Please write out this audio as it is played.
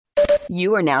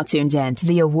You are now tuned in to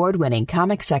the award-winning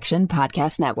Comic Section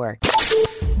Podcast Network.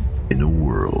 In a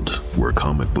world where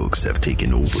comic books have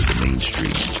taken over the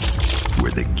mainstream,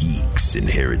 where the geeks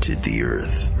inherited the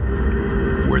earth,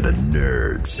 where the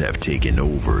nerds have taken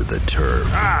over the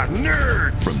turf.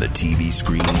 Nerds! From the TV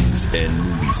screens and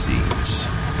movie scenes.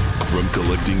 From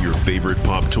collecting your favorite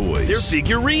pop toys. They're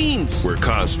figurines! Where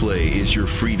cosplay is your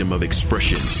freedom of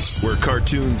expression. Where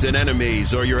cartoons and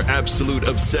animes are your absolute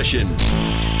obsession.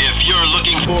 If you're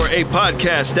looking for a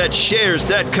podcast that shares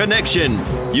that connection,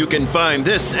 you can find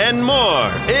this and more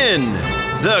in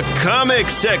the Comic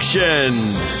Section.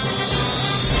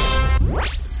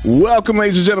 Welcome,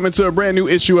 ladies and gentlemen, to a brand new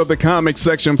issue of the Comic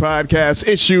Section Podcast,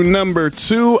 issue number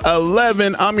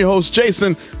 211. I'm your host,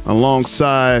 Jason,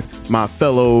 alongside my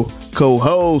fellow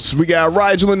co-hosts. We got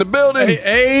Rigel in the building.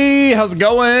 Hey, how's it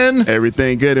going?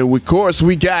 Everything good. And of course,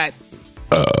 we got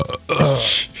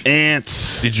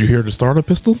Ants. Did you hear the starter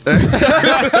pistol? Keep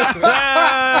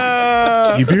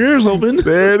your ears open.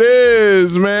 There it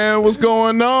is, man. What's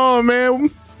going on, man?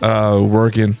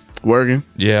 Working.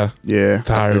 Yeah. I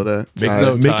Tired. feel that.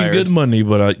 Making good money,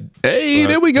 but hey,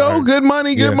 there we go. Tired. Good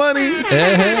money. Yeah.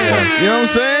 You know what I'm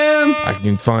saying? I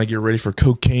can finally get ready for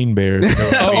Cocaine Bears.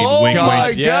 Oh wink, my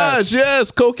wink. gosh, yes.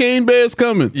 Cocaine Bear's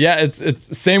coming. Yeah, it's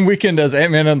the same weekend as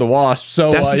Ant-Man and the Wasp.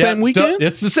 So That's the same weekend?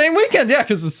 It's the same weekend, yeah,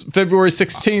 because it's February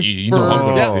 16th. You know I'm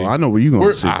gonna see. I know where you're going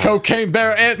to see. Cocaine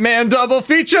Bear Ant-Man double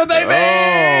feature, baby!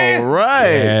 Oh,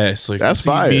 right. Yeah, so if That's you see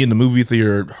fire. me in the movie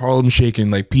theater, Harlem shaking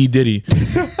like P. Diddy.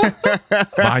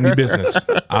 Mind your business.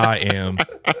 I am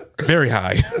very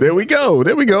high. There we go.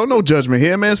 No judgment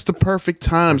here, man. It's the perfect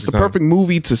time. It's the perfect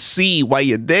movie to see while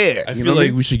you're there. I feel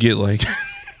like we should get like,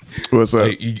 What's up?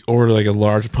 like you order like a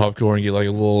large popcorn and get like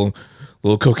a little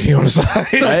cocaine on the side.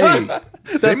 Hey,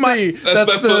 they might.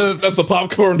 That's the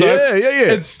popcorn.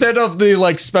 Yeah. Instead of the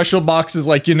like special boxes,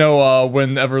 like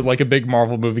whenever like a big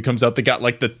Marvel movie comes out, they got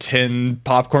like the 10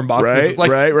 popcorn boxes. Right, it's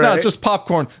like, right. No, it's just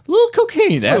popcorn, a little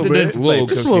cocaine added in flavor.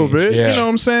 Just a little bit. Yeah. You know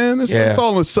what I'm saying? It's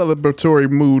all in a celebratory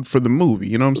mood for the movie.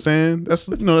 You know what I'm saying? That's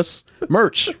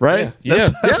merch, right? Yeah.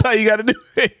 That's how you got to do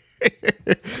it.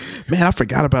 Man, I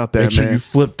forgot about that. Make sure man. you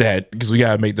flip that because we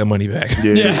gotta make that money back.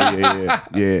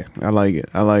 Yeah. I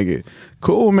like it.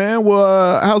 Cool, man.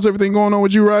 Well, how's everything going on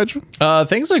with you, Rigel?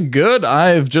 Things are good.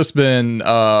 I've just been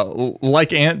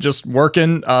like Ant, just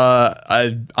working.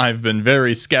 I've been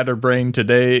very scatterbrained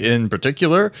today in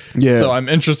particular. Yeah. So I'm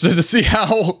interested to see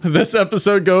how this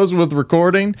episode goes with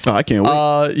recording. Oh, I can't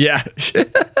wait. Yeah.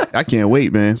 I can't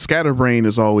wait, man. Scatterbrain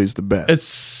is always the best. It's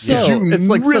so you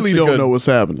like really don't know what's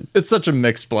happening. It's such a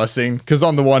mixed blessing because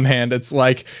on the one hand, it's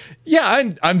like, yeah,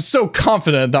 I'm so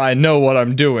confident that I know what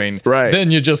I'm doing. Right. Then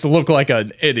you just look like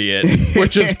an idiot,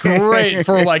 which is great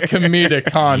for like comedic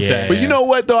content. Yeah. But you know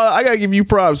what, though? I got to give you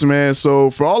props, man.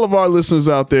 So for all of our listeners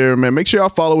out there, man, make sure y'all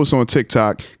follow us on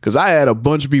TikTok because I had a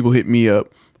bunch of people hit me up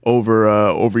over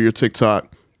your TikTok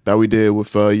that we did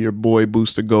with your boy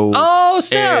Booster Gold. Oh,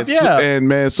 snap, yeah. And,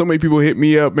 man, so many people hit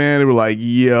me up, man. They were like,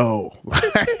 yo.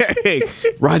 Hey,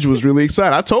 Roger was really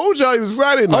excited. I told y'all he was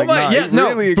excited. Like,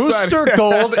 really excited. Booster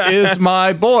Gold is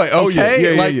my boy,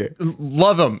 okay? Oh, yeah.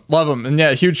 Love him. And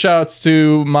yeah, huge shouts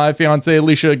to my fiance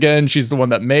Alicia again. She's the one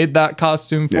that made that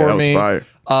costume for me. That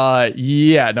was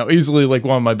fire. Easily like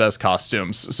one of my best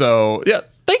costumes. So, yeah.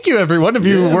 Thank you, everyone, if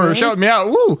you were shouting me out.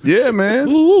 Woo. Yeah,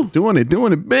 man. Woo. Doing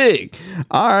it big.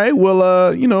 All right. Well,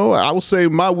 I will say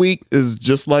my week is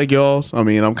just like y'all's. I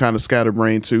mean, I'm kind of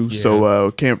scatterbrained too,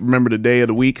 so can't remember the day of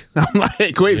the week. I'm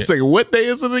like, wait a second, what day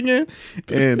is it again?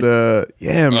 And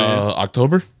man.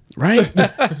 October. Right.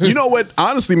 You know what?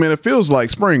 Honestly, man, it feels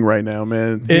like spring right now,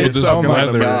 man. Oh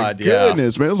my God.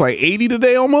 Goodness, man. It was like 80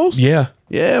 today almost. Yeah.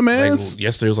 Yeah, man. Like,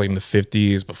 yesterday was like in the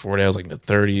 50s. Before that, it was like in the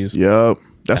 30s. Yep.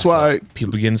 That's why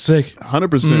people getting sick.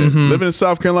 100%. Living in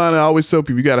South Carolina, I always tell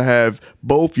people you got to have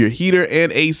both your heater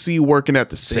and AC working at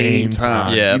the same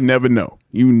time. Yeah. You never know.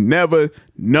 Never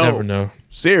know.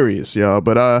 Serious, y'all.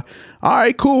 But all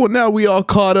right, cool. Now we all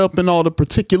caught up in all the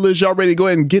particulars. Y'all ready to go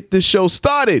ahead and get this show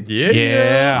started?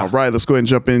 Yeah. All right, let's go ahead and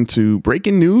jump into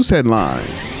breaking news headlines.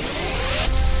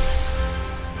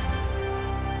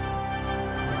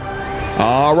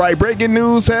 All right, breaking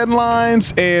news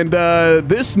headlines, and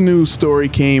this news story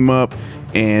came up,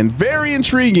 and very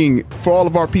intriguing for all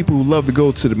of our people who love to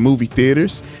go to the movie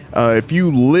theaters. If you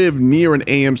live near an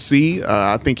AMC,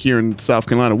 I think here in South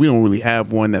Carolina, we don't really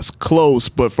have one that's close,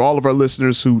 but for all of our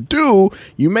listeners who do,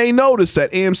 you may notice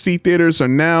that AMC Theatres are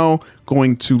now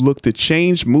going to look to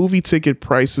change movie ticket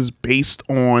prices based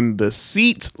on the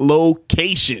seat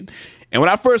location. And when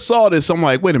I first saw this, I'm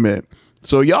like, wait a minute.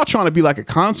 So y'all trying to be like a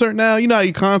concert now? You know how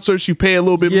you concerts, you pay a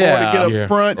little bit more to get up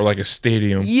front? Or like a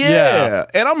stadium. Yeah.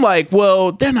 And I'm like,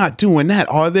 well, they're not doing that,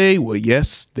 are they? Well,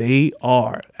 yes, they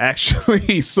are,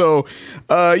 actually. So,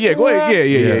 yeah, go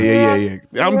ahead.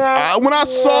 Yeah. When I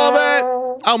saw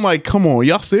that, I'm like, come on,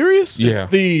 y'all serious? Yeah.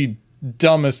 The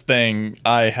dumbest thing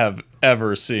I have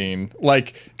ever seen.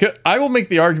 Like, I will make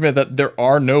the argument that there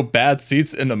are no bad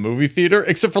seats in a movie theater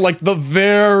except for like the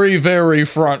very, very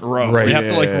front row. Right. You have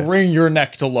to like wring your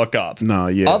neck to look up. No,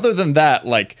 yeah. Other than that,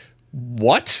 like,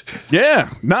 what? Yeah.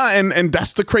 Nah, and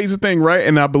that's the crazy thing, right?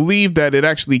 And I believe that it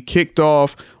actually kicked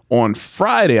off on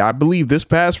Friday. I believe this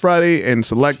past Friday in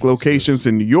select locations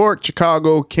in New York,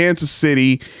 Chicago, Kansas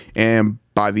City, and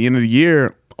by the end of the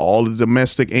year, all the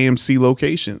domestic AMC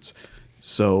locations.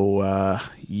 So,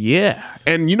 yeah.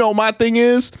 And you know, my thing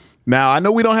is, now I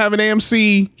know we don't have an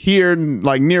AMC here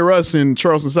like near us in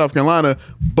Charleston, South Carolina,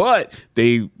 but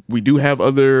we do have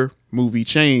other movie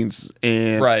chains.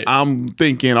 And I'm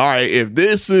thinking, all right, if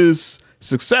this is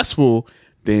successful,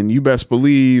 then you best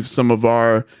believe some of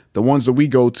the ones that we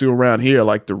go to around here,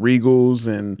 like the Regals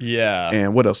and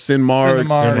what else, Cinemarks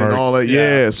and all that.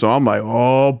 Yeah. So I'm like,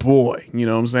 oh boy, you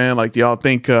know what I'm saying? Like, y'all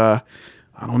think,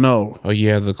 I don't know. Oh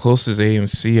yeah, the closest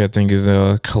AMC I think is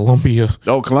Columbia.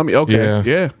 Oh, Columbia.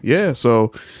 Okay. Yeah.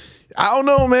 So I don't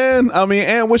know, man. I mean,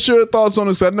 Ann, what's your thoughts on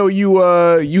this? I know you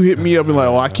hit me up and like,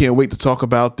 oh, I can't wait to talk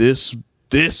about this.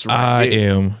 I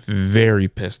am very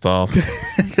pissed off.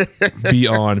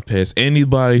 Beyond pissed.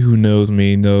 Anybody who knows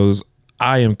me knows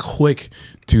I am quick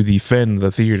to defend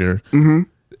the theater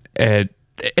at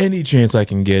any chance I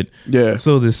can get. Yeah.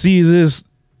 So to see this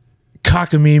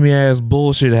cockamamie ass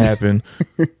bullshit happen,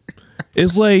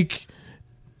 it's like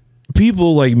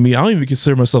people like me. I don't even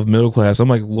consider myself middle class. I'm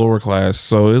like lower class.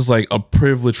 So it's like a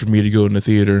privilege for me to go in the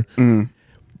theater.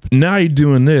 Now you're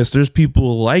doing this. There's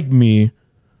people like me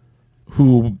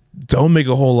who don't make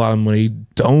a whole lot of money,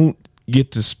 don't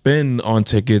get to spend on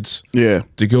tickets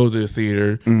to go to the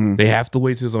theater. They have to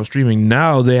wait till it's on streaming.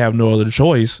 Now they have no other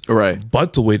choice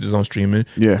but to wait till it's on streaming.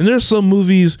 And there's some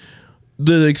movies,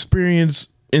 the experience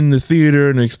in the theater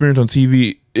and the experience on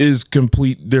TV is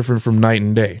complete different from night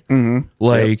and day.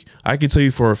 Like, I can tell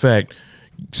you for a fact,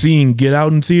 seeing Get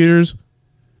Out in theaters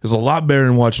is a lot better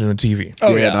than watching on TV.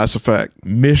 Oh yeah, that's a fact.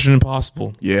 Mission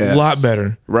Impossible, a lot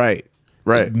better. Right.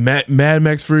 Mad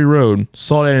Max Fury Road,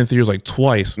 saw that in theaters like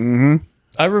twice.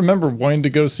 I remember wanting to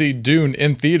go see Dune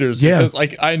in theaters because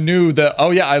like I knew that,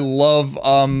 I love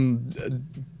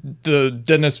the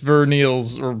Denis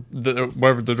Villeneuve's or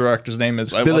whatever the director's name is.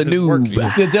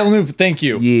 Villeneuve. Thank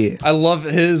you. Yeah. I love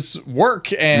his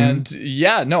work, and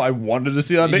I wanted to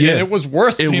see that big, and it was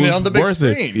worth seeing it on the big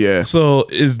screen. Yeah. So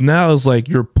it's like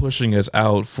you're pushing us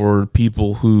out for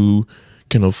people who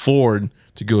can afford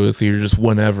to go to the theater just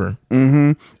whenever.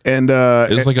 And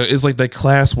it's like that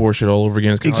class war shit all over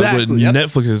again. It's exactly like what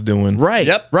Netflix is doing.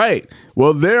 Right.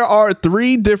 Well, there are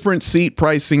 3 different seat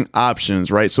pricing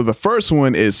options, right? So the first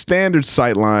one is standard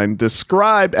sightline,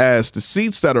 described as the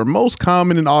seats that are most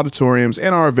common in auditoriums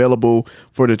and are available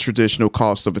for the traditional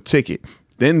cost of a ticket.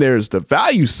 Then there's the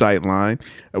value sightline,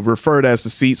 referred as the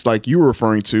seats like you were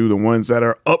referring to, the ones that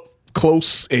are up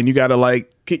close and you got to like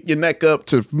kick your neck up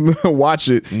to watch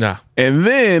it. And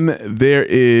then there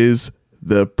is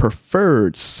the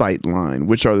preferred sight line,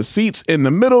 which are the seats in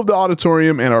the middle of the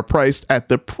auditorium and are priced at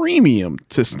the premium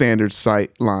to standard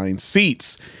sight line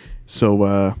seats.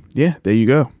 So there you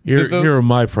go. Here are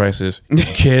my prices.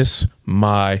 Kiss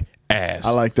my ass. I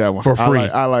like that one. For free.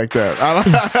 I like that.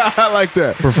 I like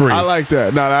that. For free. I like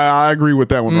that. No, I agree with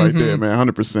that one right there, man.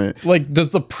 100%. Like,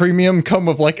 does the premium come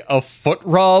with like a foot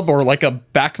rub or like a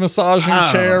back massaging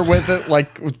chair with it?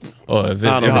 Like, if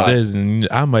it is,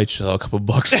 I might shell a couple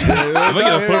bucks. If I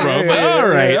get a foot rub,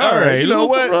 all right. You know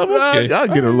what? Okay. I'll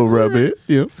get a little rub in.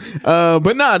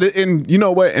 But and you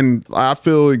know what? And I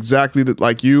feel exactly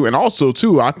like you. And also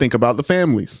too, I think about the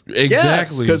families.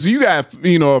 Exactly. Because you got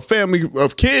a family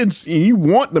of kids and you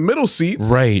want the middle seats.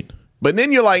 Right. But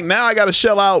then you're like, now I got to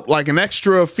shell out like an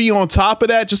extra fee on top of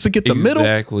that just to get the middle.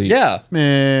 Exactly. Yeah.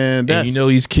 Man, and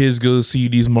these kids go to see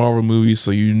these Marvel movies,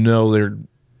 so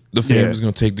the family's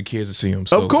gonna take the kids to see them.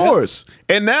 So. Of course.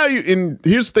 And now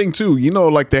here's the thing too,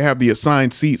 like they have the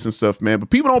assigned seats and stuff, man, but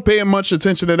people don't pay much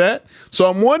attention to that. So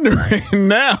I'm wondering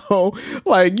now,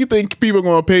 like, you think people are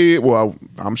gonna pay it? Well,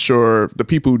 I'm sure the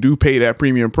people who do pay that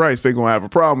premium price, they're gonna have a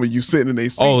problem with you sitting in their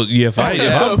seat. Oh yeah, if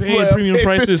I'm paying premium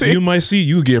prices, you might see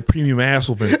you get a premium ass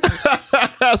whooping.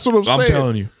 That's what I'm saying. I'm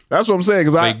telling you. That's what I'm saying.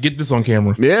 Because get this on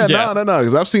camera. No.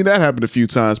 Because I've seen that happen a few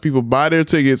times. People buy their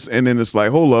tickets and then it's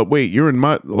like, hold up, wait, you're in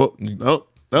my. Oh,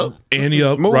 Annie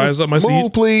up, rise up my seat.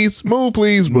 Move, please.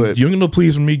 But you ain't gonna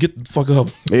please me. Get the fuck up.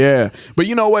 Yeah. But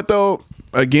you know what, though?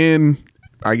 Again,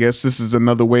 I guess this is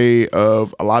another way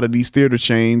of a lot of these theater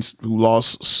chains who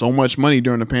lost so much money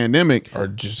during the pandemic Are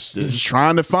just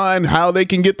trying to find how they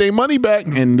can get their money back.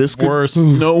 And this could,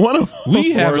 one of them.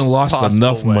 we haven't lost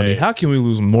enough money. How can we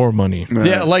lose more money?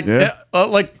 Yeah, like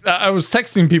I was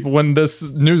texting people when this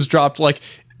news dropped, like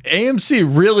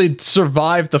AMC really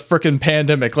survived the frickin'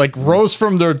 pandemic, like rose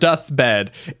from their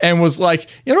deathbed and was like,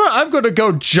 you know what, I'm going to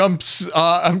go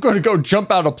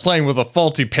jump out a plane with a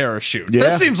faulty parachute. Yeah.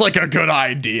 That seems like a good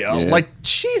idea. Yeah. Like,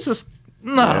 Jesus,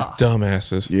 nah.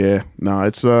 Dumbasses. Yeah, no,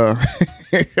 it's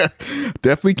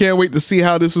definitely can't wait to see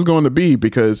how this is going to be,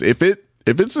 because if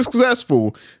it's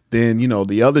successful, then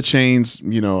the other chains,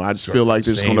 I just feel like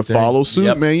it's going to follow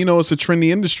suit, man. It's a trendy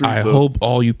industry. I hope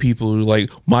all you people who like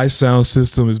my sound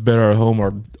system is better at home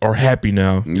are happy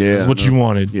now. Yeah, that's what you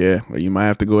wanted. Yeah, well, you might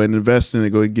have to go ahead and invest in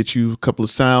it. Go ahead and get you a couple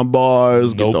of sound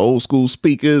bars, get the old school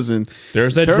speakers, and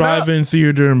there's that drive-in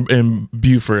theater in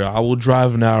Beaufort. I will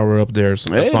drive an hour up there.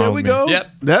 So hey, there we go.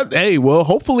 Yep. Well,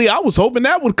 hopefully, I was hoping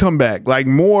that would come back, like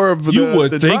more of you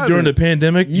would think during the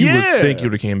pandemic. You would think it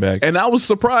would have came back, and I was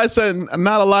surprised that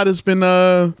not a lot has been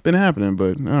happening.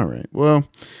 But all right, well,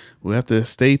 we'll have to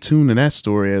stay tuned to that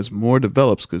story as more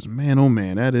develops, because man, oh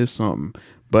man, that is something.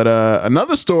 But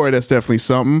another story that's definitely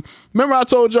something. Remember I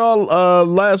told y'all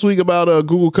last week about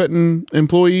Google cutting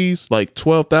employees, like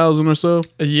 12,000 or so?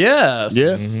 Yes.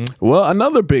 Yeah. Mm-hmm. Well,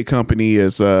 another big company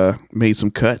has made some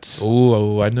cuts.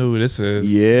 Oh, I know who this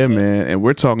is. Yeah, man. And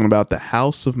we're talking about the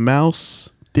House of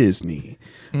Mouse, Disney.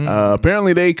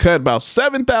 Apparently they cut about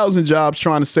 7,000 jobs,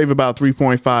 trying to save about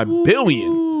 $3.5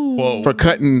 billion for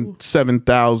cutting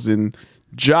 7,000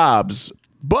 jobs.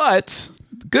 But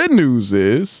the good news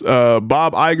is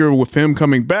Bob Iger, with him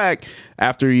coming back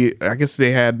after I guess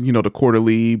they had, the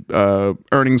quarterly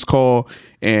earnings call,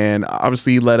 and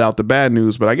obviously he let out the bad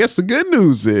news. But I guess the good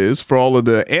news is for all of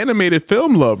the animated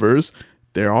film lovers,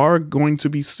 there are going to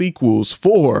be sequels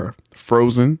for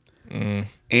Frozen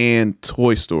and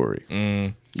Toy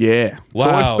Story. Yeah.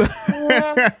 Wow.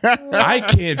 I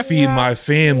can't feed my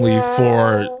family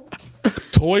for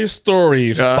Toy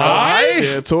Story 5?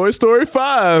 Yeah, Toy Story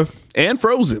 5 and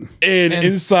Frozen. And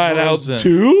Inside Out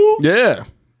 2? Yeah.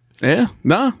 Yeah.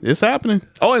 Nah, it's happening.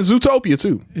 Oh, and Zootopia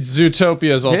too.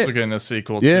 Zootopia is also getting a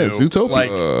sequel too. Yeah,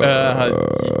 Zootopia.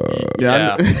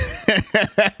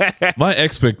 My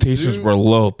expectations were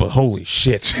low, but holy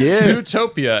shit. Yeah.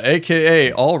 Zootopia,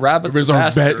 aka all rabbits are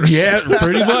bastards. Yeah,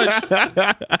 pretty much.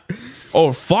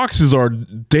 Oh, foxes are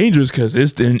dangerous because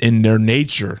it's in their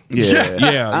nature.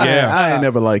 Yeah. I ain't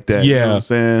never like that. You know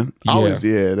what I'm saying?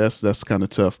 That's kind of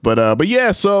tough. But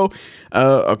yeah, so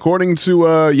according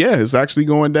to it's actually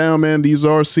going down, man. These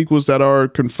are sequels that are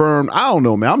confirmed. I don't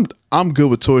know, man. I'm good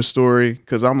with Toy Story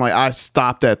because I'm like, I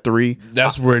stopped at 3.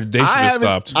 That's where they should have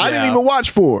stopped. I didn't even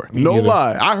watch 4. No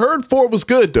lie. I heard 4 was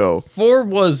good though. 4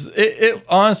 was it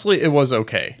honestly, it was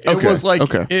okay. It was like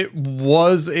it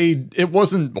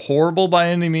wasn't horrible by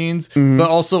any means, but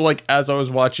also like as I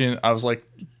was watching, I was like,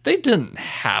 they didn't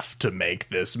have to make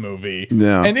this movie.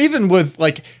 No. And even with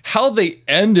like how they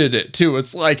ended it too,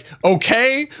 it's like,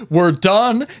 okay, we're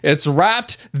done. It's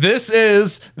wrapped. This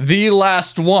is the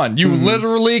last one. You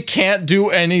literally can't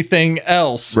do anything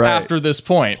else after this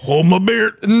point. Hold my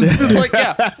beer.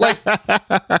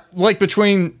 Like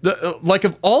between the like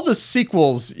of all the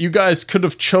sequels you guys could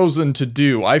have chosen to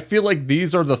do, I feel like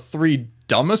these are the 3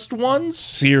 dumbest ones.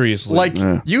 Seriously. Like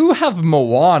you have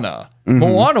Moana.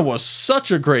 Moana was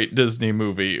such a great Disney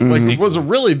movie. Like it was a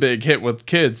really big hit with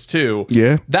kids too.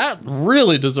 Yeah. That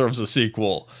really deserves a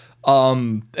sequel.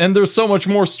 And there's so much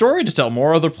more story to tell,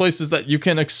 more other places that you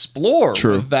can explore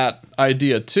with that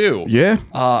idea too. Yeah.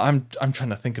 I'm trying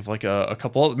to think of like a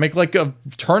couple of, make like a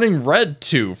Turning Red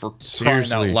 2 for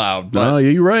crying out loud. But,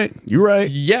 you're right. You're right.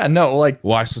 Yeah, no, like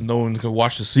why so no one can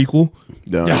watch the sequel?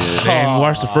 No, and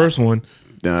watch the first one.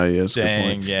 No, that's a good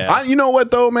point. Yeah. You know what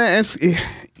though, man?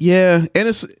 And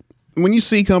it's when you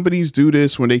see companies do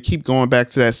this, when they keep going back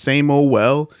to that same old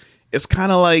well, it's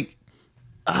kind of like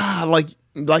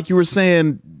like you were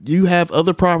saying, you have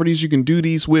other properties you can do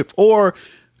these with, or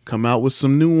come out with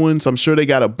some new ones. I'm sure they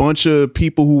got a bunch of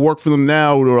people who work for them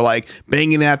now who are like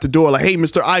banging at the door like, hey,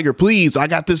 Mr. Iger, please, I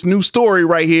got this new story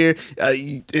right here.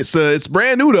 It's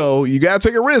brand new though. You got to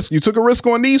take a risk. You took a risk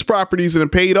on these properties and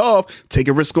it paid off. Take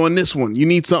a risk on this one. You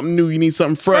need something new. You need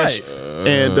something fresh. Right.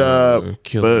 And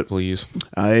kill it, please.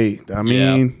 I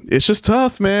mean, it's just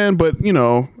tough, man. But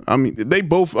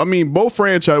both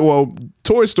franchise. Well,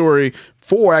 Toy Story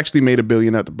 4 actually made $1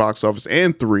 billion at the box office,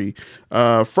 and 3.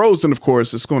 Frozen, of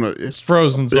course, it's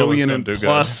Frozen's $1 billion always gonna do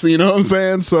plus. good. You know what I'm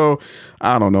saying? So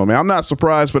I don't know, man. I'm not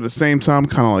surprised, but at the same time,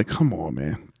 kind of like, come on,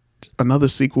 man. Another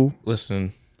sequel,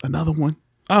 Listen, another one.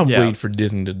 I'm waiting for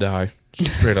Disney to die.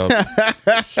 Straight up.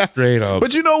 Straight up.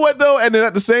 But you know what, though? And then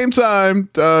at the same time,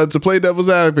 to play devil's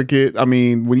advocate, I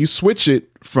mean, when you switch it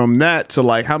from that to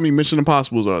like how many Mission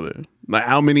Impossibles are there? Like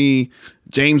how many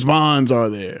James Bonds are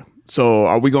there? So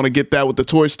are we going to get that with the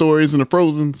Toy Stories and the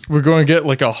Frozens? We're going to get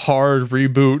like a hard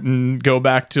reboot and go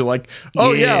back to like,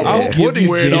 Woody's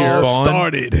where it here. all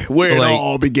started, where Like, it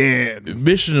all began.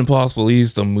 Mission Impossible, at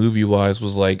least the movie wise,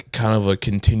 was like kind of a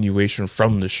continuation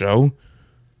from the show.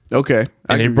 Okay.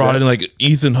 And they brought in like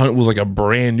Ethan Hunt was like a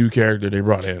brand new character they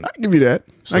brought in. I give you that.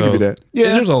 I give you that. Yeah.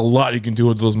 Yeah. There's a lot you can do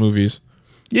with those movies.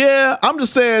 Yeah. I'm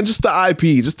just saying, just the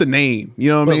IP, just the name. You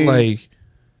know what I mean? But like,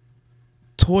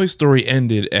 Toy Story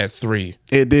ended at 3.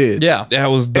 It did. Yeah. That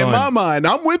was done. In my mind,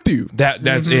 I'm with you.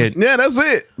 That's it. Yeah, that's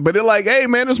it. But they're like, hey,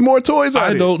 man, there's more toys out I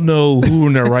here. don't know who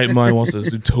in their right mind wants a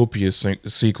Zootopia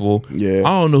sequel. Yeah.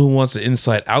 I don't know who wants an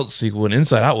Inside Out sequel, and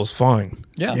Inside Out was fine.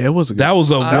 Yeah. Yeah, it was a good That was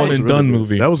a That one was and really done good.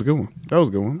 movie. That was a good one. That was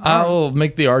a good one. I'll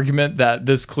make the argument that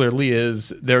this clearly is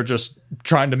they're just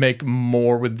trying to make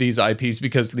more with these IPs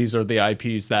because these are the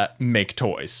IPs that make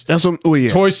toys. That's what. Oh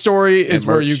yeah. Toy Story is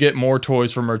where merch. you get more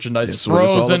toys for merchandise. That's what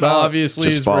it's all Frozen, about. obviously,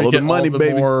 Just is where follow you the get money, all the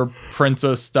baby. more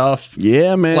princess stuff.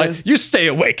 Yeah, man. Like, you stay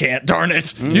awake, Aunt, darn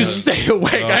it. You stay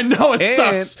awake. I know it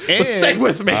sucks, but stay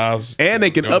with me. And they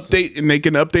can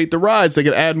update the rides. They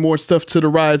can add more stuff to the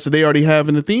rides that they already have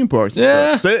in the theme parks. and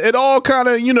Yeah. stuff. So it all kind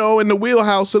of, in the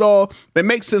wheelhouse. It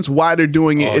makes sense why they're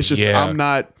doing it. It's just yeah. I'm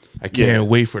not. I can't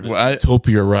wait for the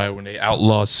Zootopia ride when they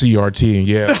outlaw CRT.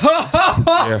 Yeah.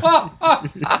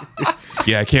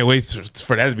 Yeah, I can't wait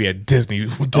for that to be a Disney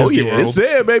Oh yeah, World. it's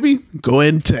there, baby. Go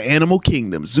into Animal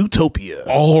Kingdom, Zootopia.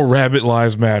 All rabbit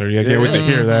lives matter. Yeah, I can't wait to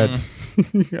hear that.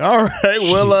 All right,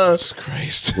 well, Jesus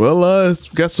Christ.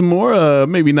 got some more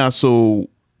maybe not so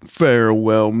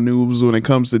farewell news when it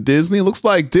comes to Disney. It looks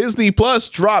like Disney Plus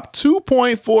dropped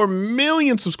 2.4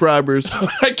 million subscribers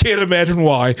I can't imagine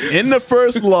why. in the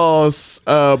first loss.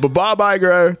 But Bob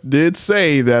Iger did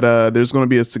say that there's going to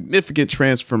be a significant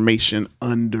transformation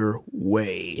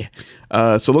underway.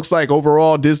 So it looks like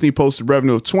overall Disney posted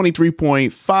revenue of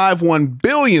 $23.51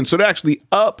 billion. So they're actually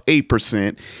up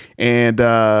 8%. And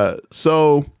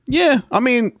so, yeah, I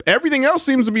mean, everything else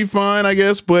seems to be fine, I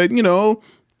guess. But,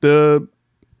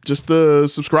 the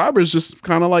subscribers just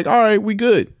kind of like, all right, we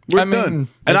good. We're done.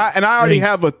 And I already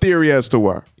have a theory as to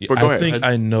why. But go I ahead. think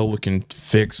I know what can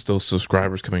fix those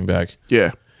subscribers coming back. Yeah.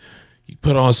 You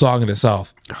put on a song in the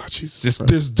South. Oh, Jesus Just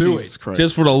Christ. do Jesus it. Christ.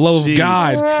 Just for the love of Jesus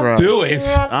God. Christ. Do it.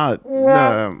 My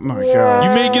God. You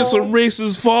may get some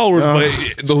racist followers,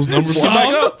 but those numbers come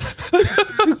back up.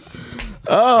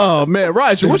 Oh, man.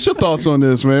 Rigel, what's your thoughts on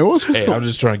this, man? Hey, I'm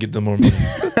just trying to get them more money.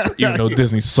 Even though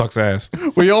Disney sucks ass.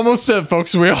 We almost did,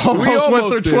 folks. We almost went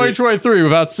through did it. 2023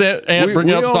 without Aunt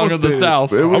bringing up Song of the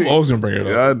South. I'm always going to bring it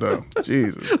Yeah, up. I know.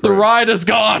 Jesus. The ride is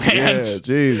gone, Yeah, Aunt.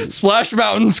 Jesus. Splash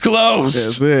Mountain's closed.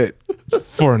 That's it.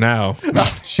 For now. You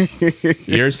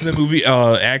ever seen the movie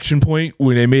Action Point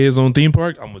when they made his own theme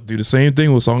park? I'm going to do the same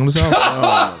thing with Song of the South.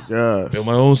 Oh, God. Build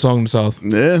my own Song of the South.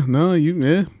 Yeah, no,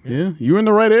 you're in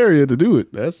the right area to do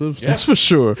it. That's for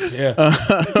sure. Yeah.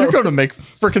 You're going to make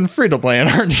freaking Frito-Lay,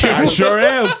 aren't you? I sure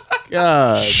am.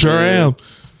 God, Sure man. am.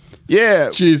 Yeah.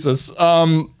 Jesus.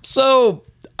 So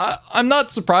I'm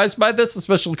not surprised by this,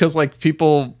 especially because like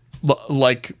people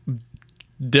like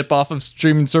dip off of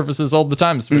streaming services all the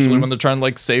time, especially when they're trying to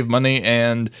like save money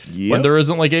and when there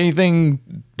isn't like anything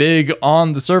big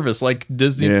on the service, like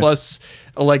Disney Plus,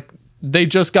 like they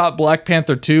just got Black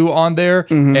Panther 2 on there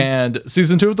and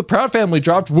season 2 of The Proud Family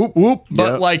dropped. Whoop whoop.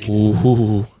 But like,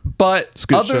 but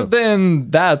other show.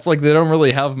 than that, it's like they don't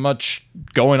really have much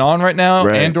going on right now.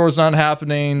 Right. Andor's not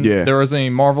happening. Yeah. There isn't any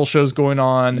Marvel shows going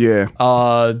on. Yeah.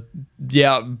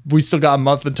 Yeah, we still got a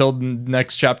month until the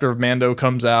next chapter of Mando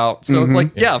comes out. So it's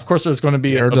like, yeah, of course there's going to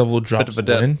be Daredevil a drops bit of a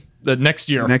dip. when? The next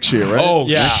year. Next year, right? Oh,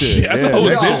 Yeah. shit. I Yeah, thought it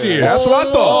was next this year. That's what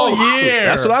I thought. Oh, year.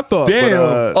 That's what I thought. Damn.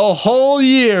 But, A whole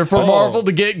year for Marvel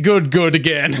to get good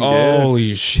again.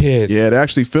 Holy shit. yeah, they're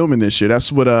actually filming this year.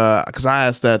 That's what, because I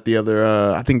asked that the other,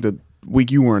 I think the week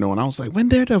you weren't on. I was like, when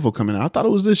Daredevil coming out? I thought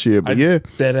it was this year, but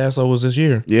That asshole was this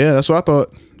year. Yeah, that's what I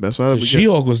thought. That's why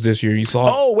She-Hulk was this year. You saw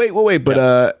it. Oh, wait.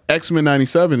 But X-Men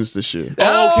 97 is this year.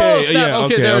 Oh, okay, snap. yeah,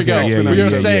 Okay, okay, there we go. okay, yeah, We yeah, are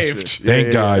yeah, saved.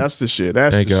 Thank God. That's the shit.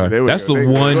 That's Thank the shit. God. There we That's go. the There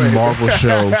we go. one Go ahead. Marvel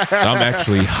show that I'm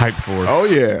actually hyped for. Oh,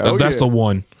 yeah. Oh, That's yeah. the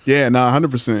one. Yeah, no,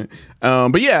 100%.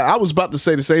 But yeah, I was about to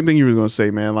say the same thing you were going to say,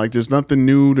 man. Like, there's nothing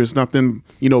new. There's nothing,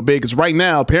 big. Because right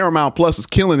now, Paramount Plus is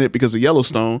killing it because of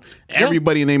Yellowstone. Yeah.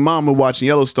 Everybody and their mama watching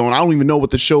Yellowstone. I don't even know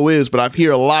what the show is, but I've heard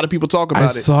a lot of people talk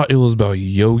about it. I thought it was about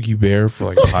Yogi Bear for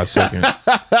like a hot second.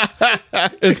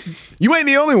 You ain't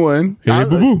the only one. Hey,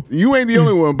 boo-boo. You ain't the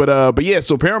only one. But yeah,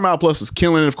 so Paramount Plus is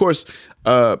killing it. Of course,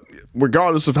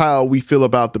 regardless of how we feel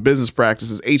about the business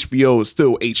practices, HBO is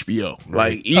still HBO.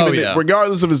 Right. Like, even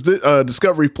regardless of its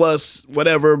Discovery Plus,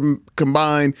 whatever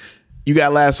combined, you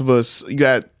got Last of Us, you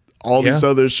got all these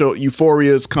other shows.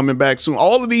 Euphoria is coming back soon.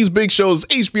 All of these big shows,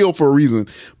 HBO for a reason.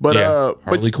 But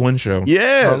Harley Quinn show.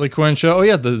 Yeah, Harley Quinn show. Oh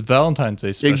yeah, the Valentine's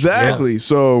Day special. Exactly.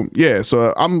 Yeah.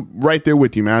 So I'm right there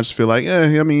with you, man. I just feel like,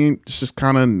 it's just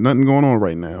kind of nothing going on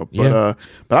right now. But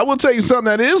I will tell you something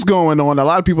that is going on. A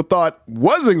lot of people thought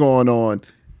wasn't going on.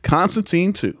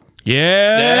 Constantine 2.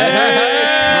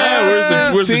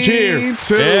 Where's the cheer?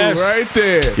 Yes. Right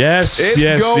there. Yes.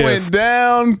 It's going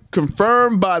down.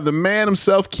 Confirmed by the man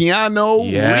himself,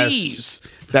 Keanu Reeves,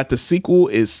 that the sequel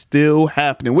is still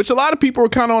happening, which a lot of people are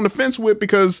kind of on the fence with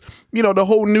because, the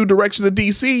whole new direction of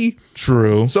DC.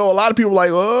 True. So a lot of people are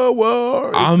like, oh,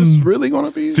 well, is this really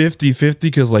going to be 50-50?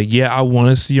 Because, I want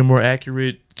to see a more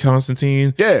accurate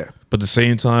Constantine. Yeah. But at the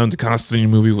same time, the Constantine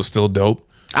movie was still dope.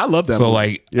 I love that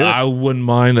movie. I wouldn't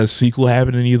mind a sequel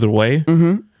happening either way.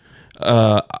 Mm-hmm.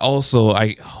 Also,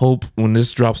 I hope when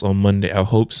this drops on Monday, I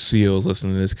hope CEO is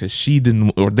listening to this because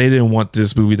they didn't want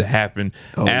this movie to happen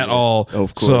at all.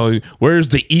 Of course. So where's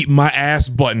the eat my ass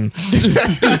button?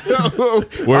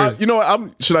 You know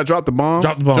what? Should I drop the bomb?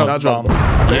 Drop the bomb. I'll drop the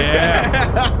bomb.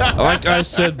 Yeah. Like I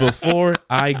said before,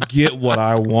 I get what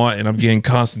I want, and I'm getting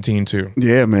Constantine too.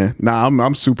 Yeah, man. Nah,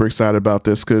 I'm super excited about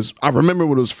this because I remember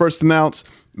when it was first announced,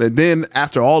 but then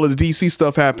after all of the DC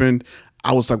stuff happened,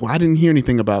 I was like, well, I didn't hear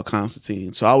anything about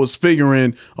Constantine. So I was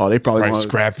figuring, they probably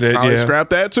scrapped it. Scrap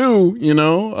that too,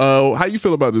 How you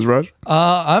feel about this, Raj?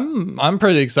 I'm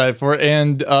pretty excited for it.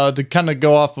 And to kind of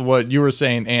go off of what you were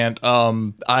saying, and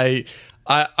I'm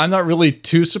not really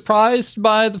too surprised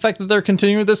by the fact that they're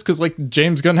continuing this because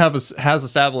James Gunn has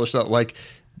established that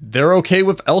they're okay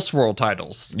with Elseworld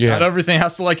titles. Yeah. Not everything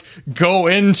has to go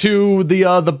into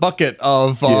the bucket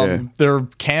of their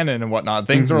canon and whatnot.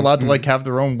 Things are allowed to have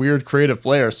their own weird creative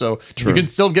flair. So you can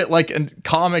still get a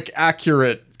comic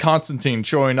accurate Constantine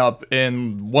showing up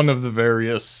in one of the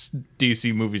various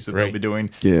DC movies that they'll be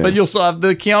doing. Yeah. But you'll still have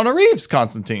the Keanu Reeves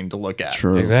Constantine to look at.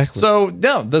 True. Exactly. So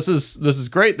this is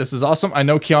great. This is awesome. I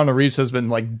know Keanu Reeves has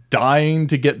been dying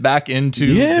to get back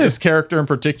into this character in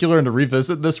particular and to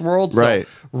revisit this world. So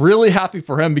really happy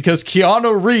for him because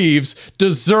Keanu Reeves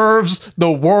deserves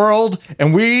the world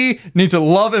and we need to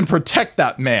love and protect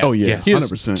that man. Oh yeah, he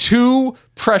 100%. Is too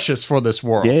precious for this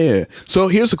world. Yeah. So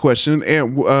here's a question.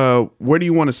 And where do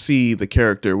you want to see the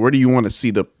character? Where do you want to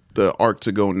see the arc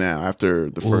to go now after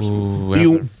the first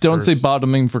one? Don't say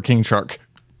bottoming for King Shark.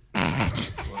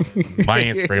 My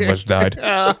aunt's pretty much died.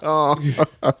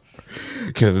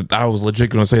 Because I was legit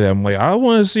going to say that. I'm like, I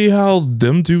want to see how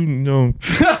them two,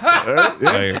 how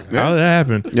that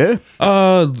happened. Yeah.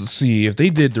 Let's see if they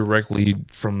did directly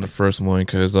from the first one.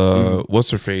 Because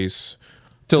what's her face?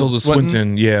 Tilda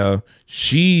Swinton. Yeah,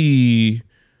 she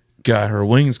got her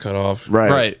wings cut off.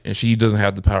 Right. And she doesn't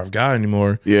have the power of God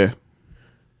anymore. Yeah.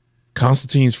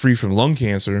 Constantine's free from lung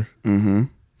cancer.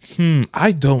 Mm-hmm.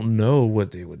 I don't know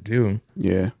what they would do.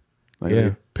 Yeah.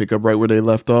 They pick up right where they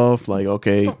left off.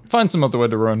 Okay. Find some other way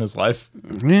to ruin his life.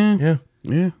 Yeah.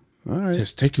 All right.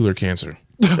 Testicular cancer.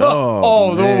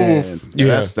 Oh, man.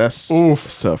 Yeah. That's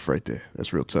tough right there.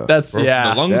 That's real tough. That's from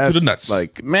the lungs to the nuts.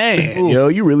 Man,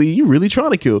 you really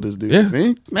trying to kill this dude. Yeah.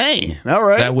 Man. All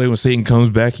right. That way when Satan comes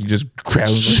back, he just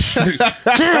grabs him.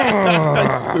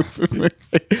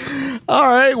 All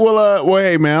right. Well,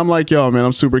 hey man, I'm like y'all, man.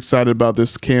 I'm super excited about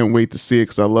this. Can't wait to see it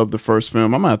because I love the first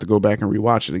film. I'm gonna have to go back and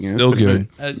rewatch it again. Still good.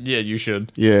 Yeah, you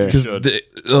should. Yeah. You should.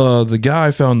 The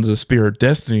guy found the spear of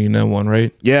destiny in that one,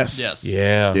 right? Yes.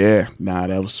 Yeah. Nah,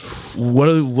 that was. What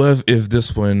if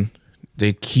this one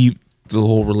they keep the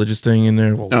whole religious thing in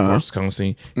there?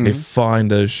 Constantine. They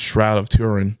find a Shroud of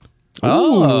Turin.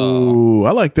 Oh,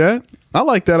 I like that. I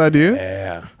like that idea.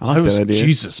 Yeah, I like that idea.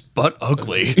 Jesus, but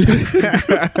ugly.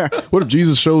 What if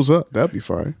Jesus shows up? That'd be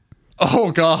fine.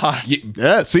 Oh God.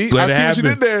 Yeah. See, I see what you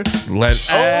did there.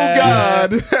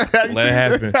 God. Let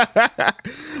it happen.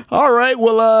 All right.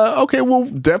 Well, okay. We'll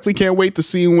definitely can't wait to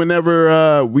see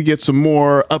whenever we get some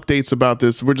more updates about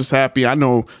this. We're just happy. I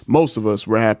know most of us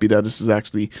were happy that this is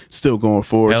actually still going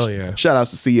forward. Hell yeah. Shout out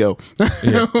to CEO.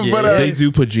 But they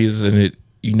do put Jesus in it.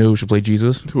 You know who should play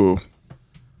Jesus? Who?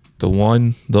 The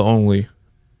one, the only.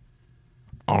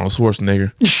 Arnold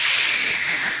Schwarzenegger.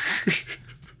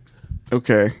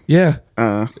 Okay. Yeah.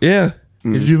 Yeah.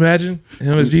 Did you imagine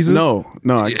him as Jesus? No,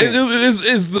 I can't.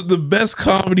 It's the best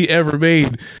comedy ever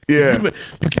made. Yeah.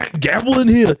 You can't gamble in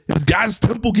here. It's God's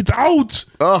temple. Get out.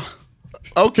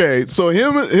 Okay, so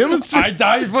him is I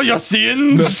die for your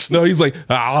sins. No, he's like,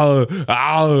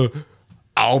 I'll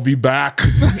be back.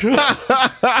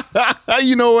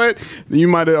 you know what? You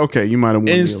might have won. And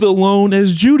me. Stallone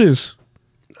as Judas.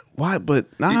 Why? But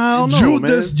I don't know,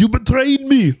 Judas, man. you betrayed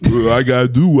me. I gotta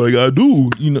do what I gotta do.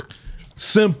 You know,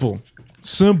 simple.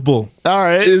 All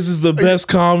right, This is the best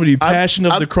comedy. Passion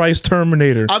of the Christ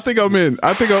Terminator. I think I'm in.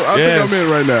 I think I'm in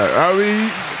right now. I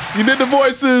mean, you did the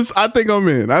voices. I think I'm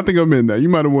in. Now. You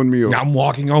might have won me over. I'm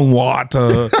walking on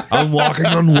water.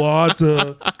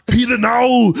 Peter,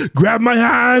 no! Grab my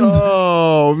hand.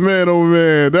 Oh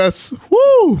man, that's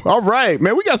woo. All right,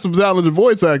 man. We got some talented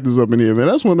voice actors up in here, man.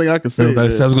 That's one thing I can say.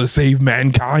 That sounds going to save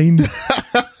mankind.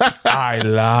 I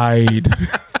lied.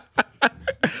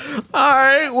 All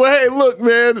right. Well, hey, look,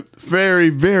 man. Very,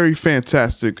 very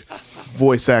fantastic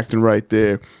voice acting right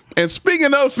there. And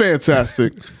speaking of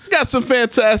fantastic, got some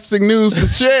fantastic news to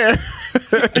share.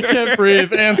 I can't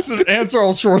breathe. Answer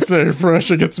all Schwarzenegger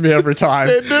impression gets me every time.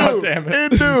 It do. God damn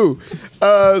it. It do.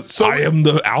 So I am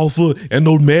the Alpha and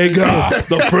Omega,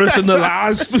 the first and the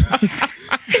last.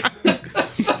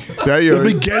 The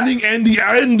beginning and the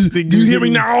end. Do you hear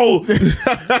me now?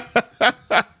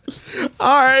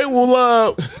 All right,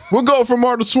 we'll go from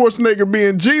Arnold Schwarzenegger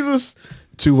being Jesus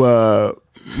to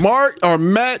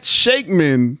Matt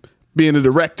Shakman being the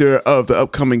director of the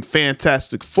upcoming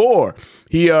Fantastic Four.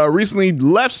 He recently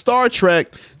left Star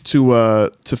Trek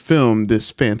to film this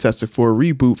Fantastic Four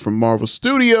reboot from Marvel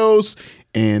Studios.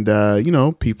 And,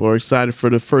 people are excited for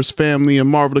the first family of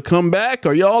Marvel to come back.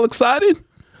 Are y'all excited?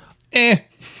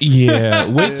 Yeah,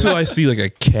 wait till I see like a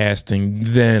casting,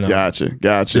 then Gotcha.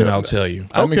 Then I'll tell you.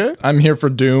 I'm here for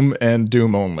Doom and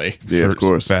Doom only. Yeah, of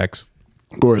course. Facts.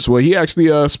 Of course. Well, he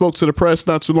actually spoke to the press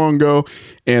not too long ago,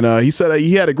 and he said that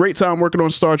he had a great time working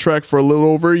on Star Trek for a little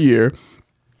over a year,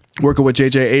 working with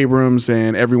J.J. Abrams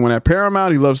and everyone at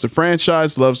Paramount. He loves the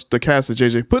franchise, loves the cast that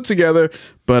J.J. put together,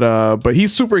 but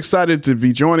he's super excited to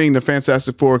be joining the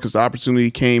Fantastic Four because the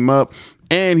opportunity came up.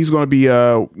 And he's going to be,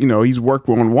 he's worked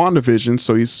on WandaVision,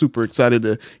 so he's super excited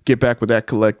to get back with that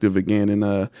collective again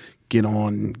and get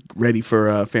on ready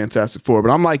for Fantastic Four.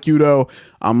 But I'm like you, though.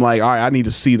 I'm like, all right, I need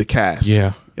to see the cast.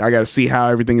 Yeah. I got to see how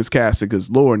everything is casted because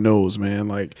Lord knows, man,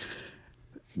 like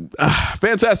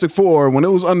Fantastic Four, when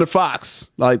it was under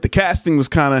Fox, like the casting was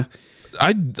kind of.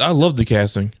 I love the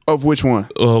casting. Of which one?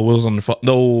 Was on the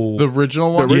no The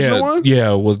original one? The original one?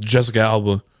 Yeah, with Jessica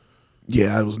Alba.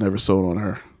 Yeah, I was never sold on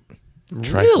her.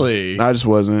 Really? I just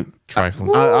wasn't.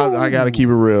 Trifling. I got to keep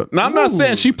it real. Now, I'm not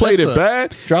saying she played it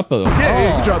bad. Drop a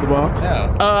Yeah, you dropped the bomb.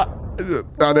 Yeah.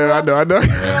 I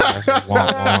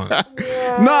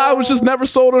know. No, I was just never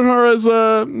sold on her as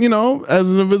as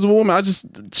an Invisible Woman.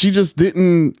 She just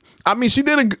didn't. I mean, she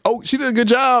did a good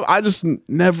job. I just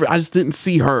didn't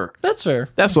see her. That's fair.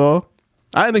 That's all.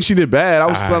 I didn't think she did bad. I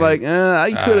was like,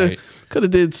 I could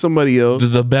have did somebody else.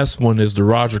 The best one is the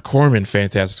Roger Corman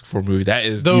Fantastic Four movie. That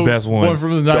is the best one. One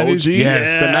from the 90s?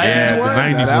 Yes, the 90s one?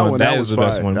 The 90s one. That is the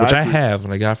best fire. one, which I have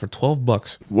and I got for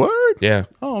 $12. Word? Yeah.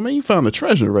 Oh man, you found a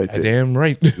treasure right there. Damn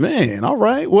right. Man, all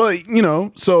right. Well,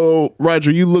 so Roger,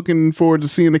 you looking forward to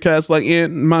seeing the cast like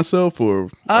Ant and myself, or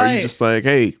are you just like,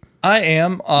 hey? I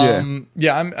am. I'm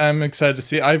excited to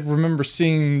see it. I remember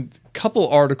seeing a couple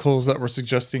articles that were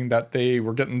suggesting that they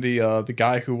were getting the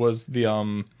guy who was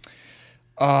the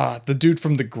dude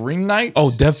from the Green Knight.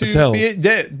 Oh, Dev Patel.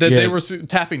 They were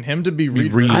tapping him to be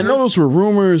Reed Richards. I know those were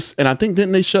rumors, and I think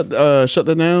didn't they shut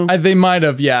that down? They might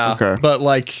have, yeah. Okay. But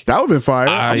like that would have been fire.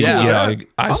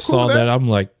 I saw that. I'm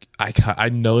like, I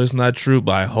know it's not true,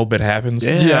 but I hope it happens.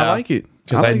 Yeah. I like it.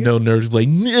 Because I know nerds be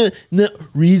like, nah,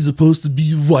 Reed's supposed to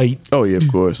be white. Oh yeah, of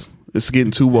course. It's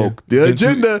getting too woke. The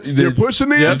agenda. You're pushing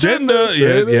the agenda.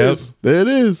 Yeah, there it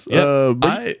is.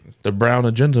 The brown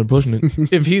agenda pushing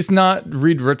it. if he's not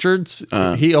Reed Richards,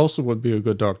 he also would be a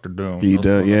good Dr. Doom. He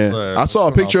does, yeah. I saw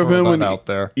a picture of him when out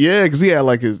there. Yeah, because he had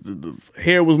like the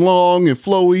hair was long and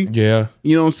flowy. Yeah.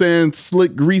 You know what I'm saying?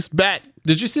 Slick grease back.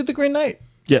 Did you see The Green Knight?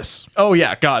 Yes. Oh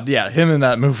yeah, God, yeah. Him in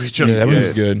that movie just that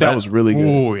was good. That was really good.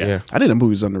 Oh yeah. I think that movie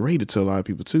was underrated to a lot of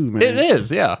people too, man. It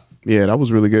is, yeah. Yeah, that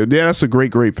was really good. Yeah, that's a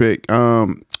great pick.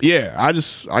 Yeah,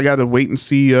 I got to wait and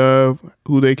see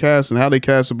who they cast and how they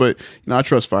cast it. But I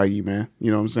trust Feige, man.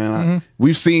 You know what I'm saying?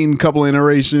 We've seen a couple of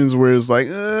iterations where it's like,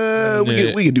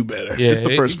 we could do better. Yeah, it's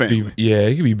the first family.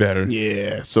 It could be better.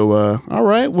 Yeah. So, all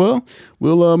right. Well,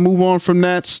 we'll move on from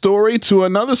that story to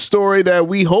another story that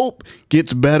we hope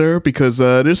gets better because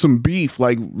there's some beef,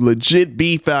 like legit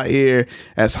beef out here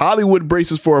as Hollywood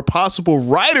braces for a possible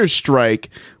writer's strike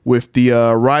with the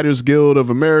Writers Guild of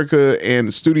America and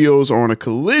the studios are on a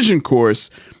collision course.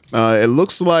 It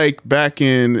looks like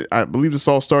I believe this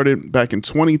all started back in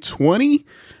 2020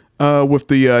 with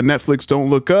the Netflix Don't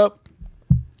Look Up.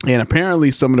 And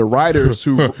apparently some of the writers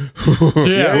who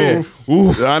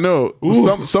I know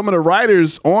some of the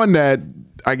writers on that,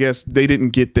 I guess they didn't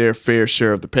get their fair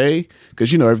share of the pay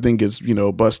because everything gets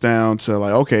bust down to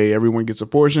like, okay, everyone gets a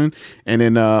portion. And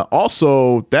then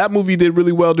also that movie did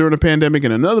really well during the pandemic,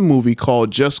 and another movie called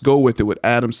Just Go With It with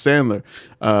Adam Sandler,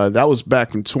 that was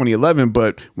back in 2011,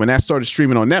 but when that started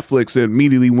streaming on Netflix, it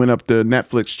immediately went up the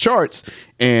Netflix charts.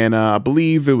 And I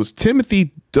believe it was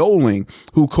Timothy Doling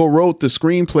who co-wrote the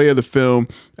screenplay of the film,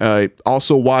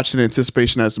 also watched in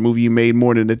anticipation as the movie made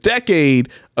more than a decade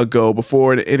ago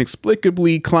before it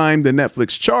inexplicably climbed the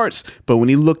Netflix charts. But when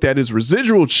he looked at his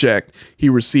residual check, he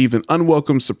received an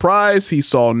unwelcome surprise. He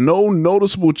saw no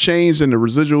noticeable change in the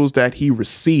residuals that he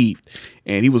received.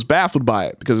 And he was baffled by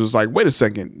it because it was like, wait a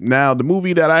second. Now the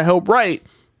movie that I helped write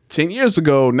 10 years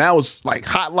ago, now it's like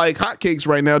hotcakes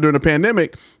right now during the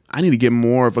pandemic. I need to get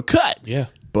more of a cut. Yeah.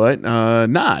 But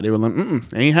they were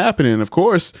like, ain't happening. Of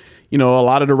course, a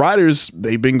lot of the writers,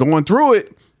 they've been going through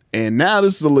it. And now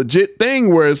this is a legit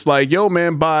thing where it's like, yo,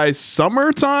 man, by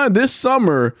summertime, this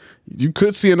summer, you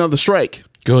could see another strike.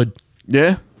 Good.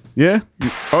 Yeah. Yeah.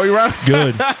 Oh, you're right.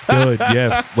 Good.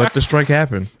 Yes. Let the strike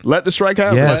happen. Let the strike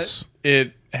happen. Yes. Let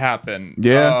it happen.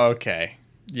 Yeah. Okay.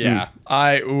 Yeah.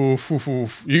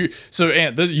 So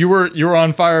Ant, you were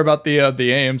on fire about the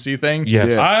AMC thing.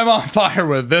 Yeah. I'm on fire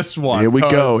with this one. Here we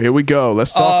go.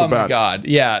 Let's talk about it. Oh my God.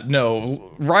 Yeah.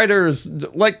 No, writers,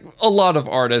 like a lot of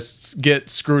artists, get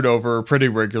screwed over pretty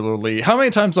regularly. How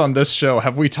many times on this show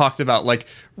have we talked about like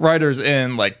writers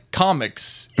in like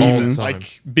comics even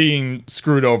like being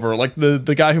screwed over? Like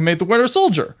the guy who made the Winter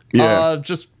Soldier. Yeah.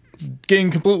 Just getting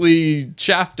completely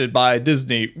shafted by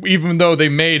Disney, even though they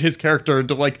made his character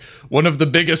into like one of the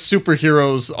biggest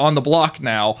superheroes on the block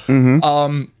now.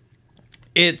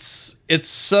 It's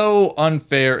so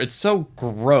unfair. It's so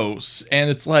gross.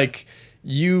 And it's like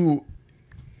you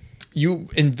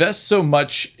invest so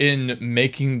much in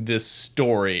making this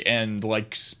story and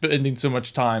like spending so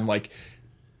much time, like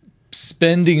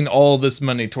spending all this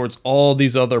money towards all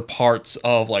these other parts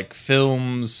of like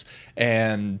films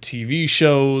and TV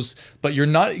shows, but you're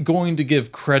not going to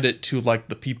give credit to like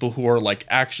the people who are like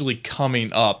actually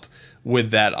coming up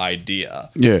with that idea.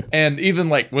 Yeah. And even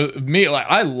like with me, like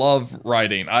I love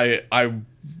writing. I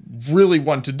really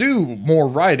want to do more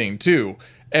writing too.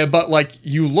 But like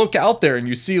you look out there and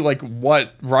you see like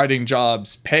what writing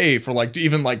jobs pay for like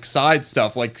even like side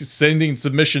stuff, like sending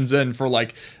submissions in for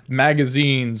like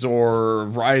magazines or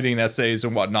writing essays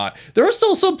and whatnot. There are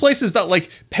still some places that like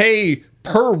pay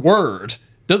per word.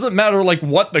 Doesn't matter like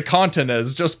what the content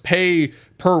is, just pay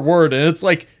per word, and it's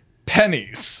like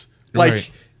pennies.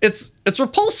 Like it's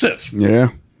repulsive. Yeah.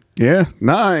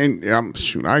 Nah, and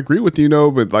I agree with you,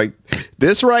 but like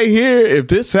this right here, if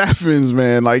this happens,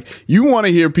 man, like you want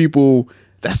to hear people.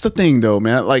 That's the thing, though,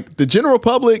 man. Like the general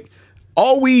public,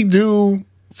 all we do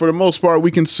for the most part, we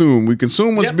consume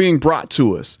what's being brought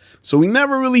to us. So we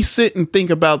never really sit and think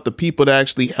about the people that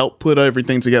actually help put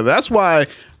everything together. That's why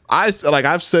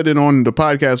I've said it on the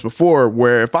podcast before,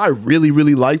 where if I really,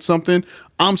 really like something,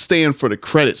 I'm staying for the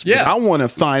credits because I want to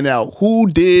find out who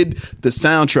did the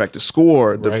soundtrack, the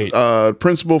score, the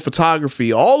principal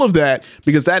photography, all of that,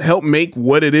 because that helped make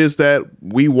what it is that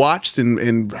we watched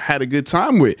and had a good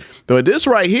time with. But this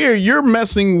right here, you're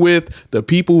messing with the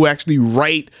people who actually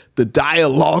write the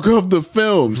dialogue of the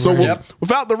film. So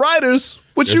without the writers,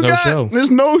 what you got? There's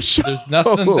no show. There's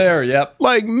nothing there. Yep.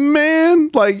 Like,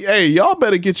 man, like, hey, y'all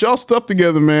better get y'all stuff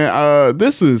together, man.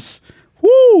 This is...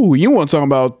 Woo! You want to talk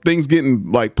about things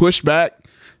getting like pushed back,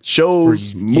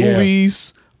 shows,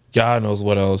 movies. God knows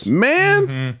what else,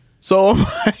 man. So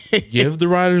give the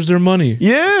writers their money.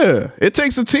 Yeah, it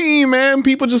takes a team, man.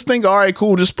 People just think, all right,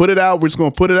 cool, just put it out. We're just gonna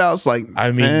put it out. It's like,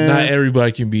 I mean, not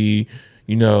everybody can be,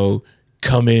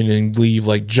 come in and leave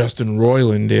like Justin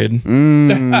Roiland did.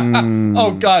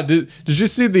 Oh God, did you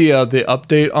see the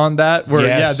update on that? Where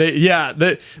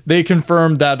they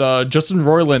confirmed that Justin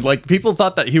Roiland, like people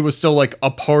thought that he was still like a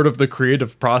part of the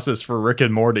creative process for Rick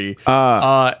and Morty.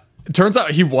 turns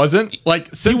out he wasn't.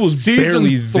 Like, since was season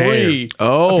barely 3. there.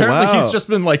 Oh, apparently wow. he's just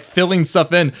been like filling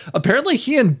stuff in. Apparently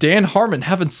he and Dan Harmon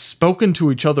haven't spoken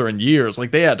to each other in years.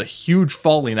 Like, they had a huge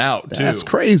falling out too. That's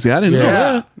crazy. I didn't know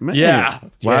that. Man. Yeah.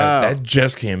 Wow. Yeah, that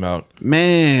just came out.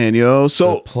 Man, yo. The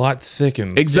So plot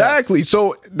thickens. exactly. Yes.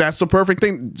 So that's the perfect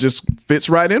thing. Just fits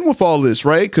right in with all this,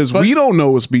 right? Because we don't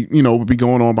know what's be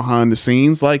going on behind the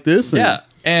scenes like this. And, Yeah.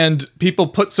 And people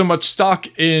put so much stock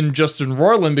in Justin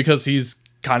Roiland because he's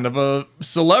kind of a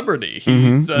celebrity.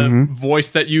 He's a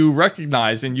voice that you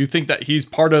recognize and you think that he's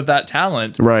part of that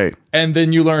talent. Right. And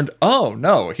then you learned, oh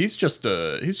no, he's just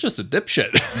a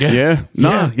dipshit. Yeah.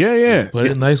 Nah. Yeah. Put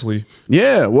it nicely.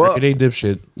 Yeah. Well. They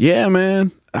dipshit. Yeah,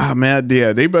 man. Ah, man.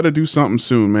 Yeah, they better do something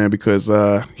soon, man, because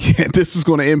this is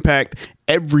going to impact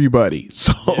everybody.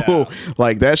 So,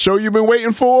 like that show you've been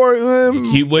waiting for,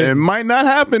 keep waiting. it might not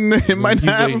happen. It might keep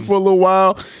not happen waiting. for a little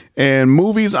while. And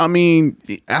movies, I mean,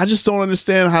 I just don't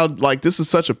understand how like this is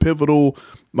such a pivotal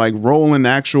like role in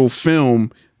actual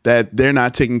film that they're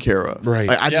not taking care of. Right.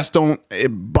 Like, I just don't. It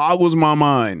boggles my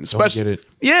mind. Especially, get it.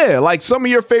 yeah, like some of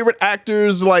your favorite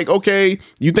actors, like, okay,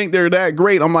 you think they're that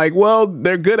great. I'm like, well,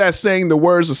 they're good at saying the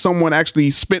words that someone actually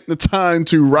spent the time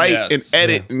to write and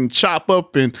edit and chop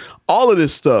up and all of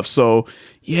this stuff. So,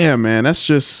 yeah, man, that's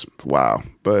just wow.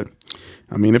 But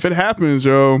I mean, if it happens,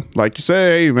 yo, like you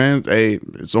say, hey, man, hey,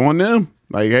 it's on them.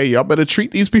 Like, hey, y'all better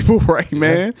treat these people right,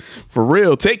 man. For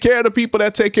real. Take care of the people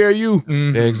that take care of you.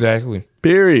 Yeah, exactly.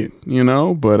 Period.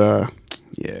 But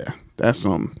yeah, that's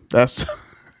something. That's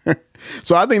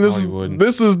so I think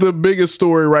this is the biggest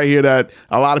story right here that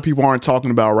a lot of people aren't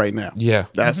talking about right now. Yeah.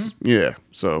 That's yeah.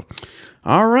 So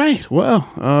all right. Well,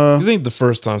 This ain't the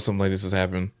first time something like this has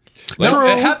happened. Like,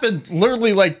 It happened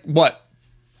literally like what?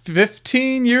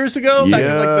 15 years ago? Back in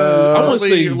like the I wanna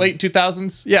say- late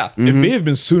 2000s? Yeah. It may have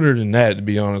been sooner than that, to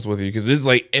be honest with you, because it's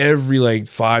like every like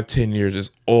 5-10 years,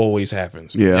 this always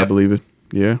happens. yeah, I believe it.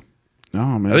 Yeah.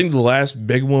 No, man. I think the last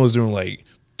big one was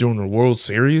during the World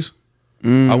Series.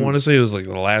 I want to say it was like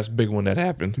the last big one that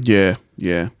happened. Yeah.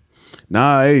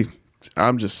 Nah, hey,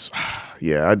 I'm just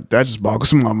that just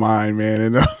boggles my mind, man.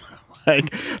 And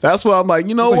like that's why I'm like,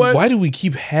 you know It's like, what? why do we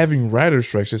keep having writer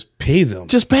strikes? Just pay them.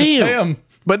 Just pay him. Pay 'em.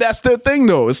 But that's the thing,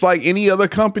 though. It's like any other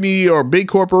company or big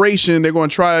corporation, they're going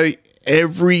to try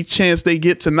every chance they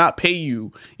get to not pay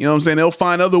you. You know what I'm saying? They'll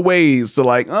find other ways to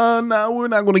like, oh, no, we're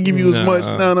not going to give you as much.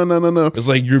 No. It's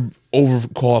like you're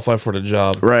overqualified for the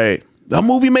job. Right. The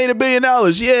movie made $1 billion.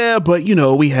 Yeah, but,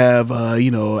 we have,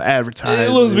 advertising.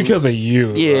 It was because of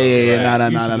you. Yeah.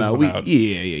 bro. No. Out.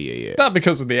 Yeah. Not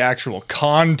because of the actual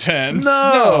content.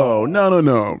 No.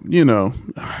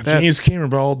 James Cameron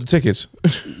brought all the tickets.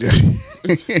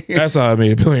 That's how I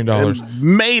made $1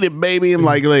 billion. Made it, baby. I'm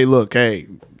like, hey, look, hey,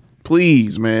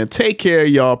 please, man, take care of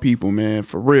y'all people, man,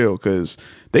 for real, because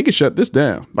they could shut this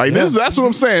down. Like that's what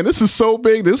I'm saying. This is so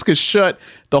big. This could shut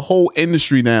the whole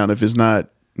industry down if it's not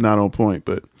on point.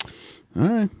 But all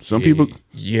right, some people.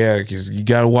 Yeah, because you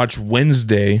got to watch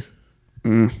Wednesday,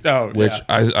 which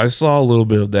I saw a little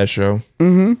bit of that show.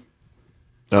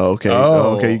 Oh, okay.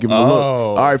 Okay, you give them a look.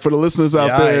 All right, for the listeners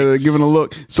out there, giving a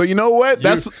look. So you know what?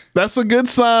 That's a good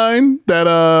sign that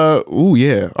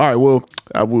yeah. All right, well,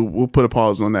 we'll put a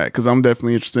pause on that because I'm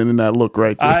definitely interested in that look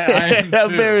right there. I am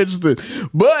too. Very interested.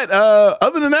 But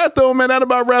other than that, though, man, that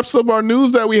about wraps up our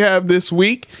news that we have this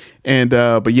week. And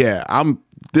but yeah,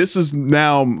 this is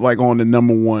now like on the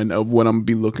number one of what I'm gonna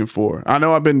be looking for. I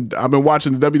know I've been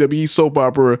watching the WWE soap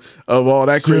opera of all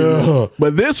that crazy,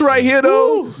 but this right here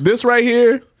though,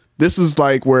 this is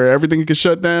like where everything can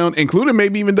shut down, including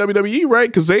maybe even WWE, right?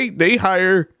 Because they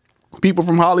hire people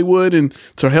from Hollywood and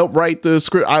to help write the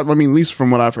script. I mean, at least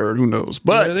from what I've heard, who knows?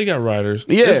 But yeah, they got writers.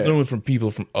 Yeah, they're doing it from people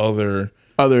from other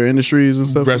industries and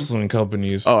stuff. Wrestling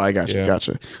companies. Oh, I got you.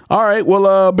 Gotcha. All right.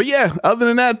 Well, but yeah, other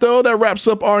than that, though, that wraps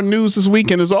up our news this week.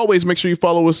 And as always, make sure you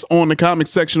follow us on the comic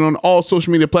section on all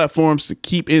social media platforms to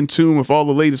keep in tune with all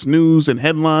the latest news and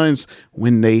headlines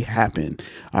when they happen.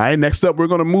 All right. Next up, we're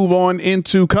going to move on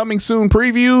into coming soon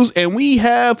previews. And we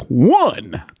have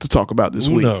one to talk about this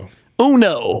week.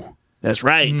 Uno. That's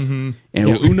right. Mm-hmm. And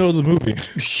Uno the movie.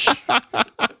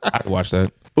 I'd watch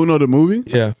that. Uno the movie?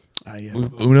 Yeah. Yeah.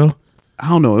 Uno? I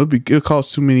don't know. It'll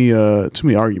cause too many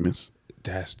arguments.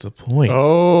 That's the point.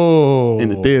 Oh. In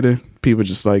the theater, people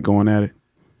just like going at it.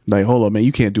 Like, hold up, man,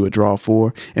 you can't do a draw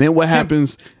 4. And then what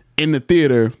happens in the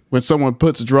theater when someone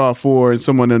puts a draw 4 and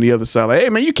someone on the other side, like, hey,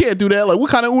 man, you can't do that. Like,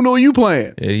 what kind of Uno are you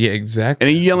playing? Yeah, exactly. And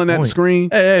then you yelling at the screen.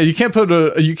 Hey, you can't put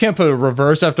a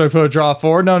reverse after I put a draw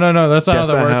 4. No, that's not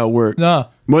how it works. No.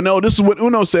 Well, no, this is what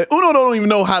Uno said. Uno don't even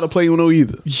know how to play Uno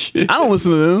either. I don't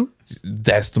listen to them.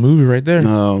 That's the movie right there.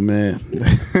 Oh man.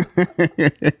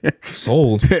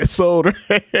 Sold. Sold.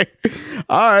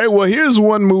 All right. Well, here's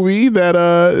one movie that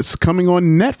it's coming on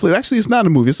Netflix. Actually, it's not a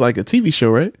movie. It's like a TV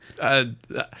show, right?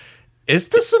 Is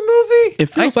this a movie? It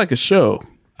feels like a show.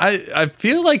 I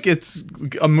feel like it's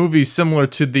a movie similar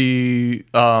to the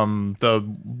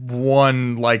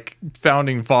one like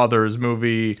Founding Fathers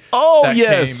movie that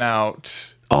came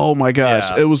out. Oh my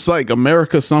gosh. Yeah. It was like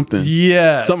America something.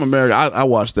 Yeah. Some America. I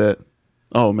watched that.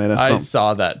 Oh man, that's I something.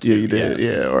 saw that too. Yeah, you did.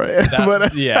 Yes. Yeah, all right.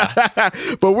 That, yeah.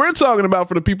 But we're talking about,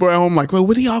 for the people at home, like, well,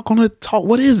 what are y'all gonna talk?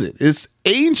 What is it? It's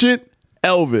Ancient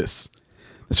Elvis.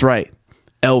 That's right.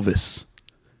 Elvis.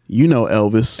 You know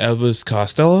Elvis. Elvis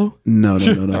Costello? No.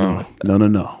 No.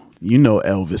 You know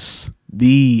Elvis.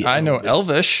 I know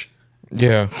Elvis.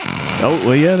 Yeah. Oh,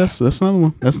 well, yeah, that's another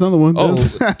one. That's another one. Oh,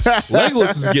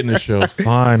 Legolas is getting a show,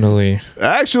 finally.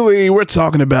 Actually, we're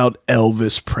talking about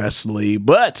Elvis Presley,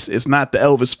 but it's not the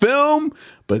Elvis film,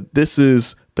 but this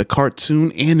is the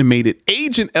cartoon animated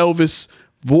Agent Elvis,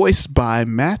 voiced by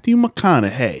Matthew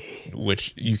McConaughey.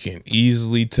 Which you can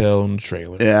easily tell in the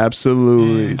trailer. Yeah,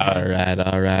 absolutely. All right.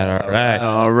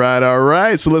 All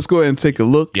right. So let's go ahead and take a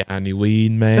look. Johnny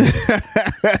Weed, man.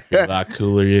 Be a lot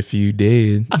cooler if you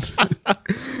did.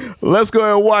 Let's go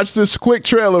ahead and watch this quick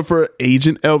trailer for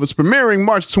Agent Elvis, premiering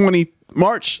March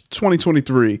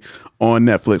 2023 on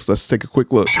Netflix. Let's take a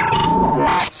quick look.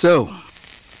 So,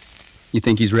 you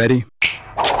think he's ready?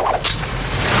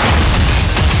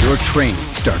 Your training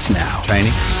starts now.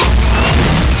 Training?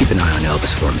 Keep an eye on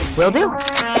Elvis for me. Will do.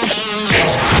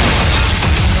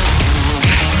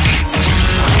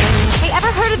 Hey,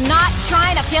 ever heard of not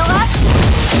trying to kill us?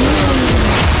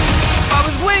 I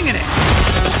was winging it.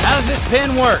 How does this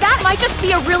pen work? That might just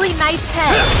be a really nice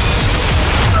pen.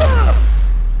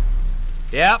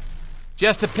 Yep,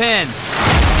 just a pen.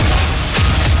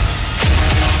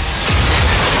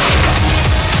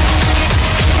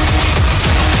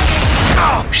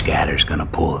 Scatter's gonna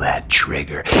pull that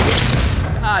trigger.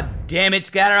 God damn it,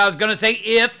 Scatter. I was gonna say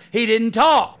if he didn't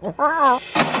talk.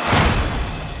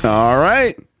 All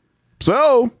right.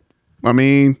 So, I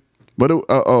mean, what?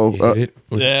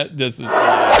 Yeah, this is.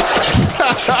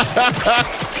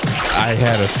 I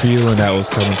had a feeling that was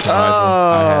coming from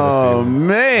Oh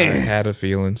man, I had a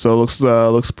feeling. So it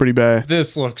looks pretty bad.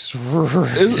 This looks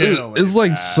really it's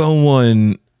like bad.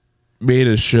 Someone made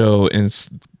a show and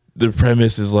the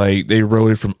premise is like they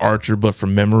wrote it from Archer but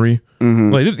from memory.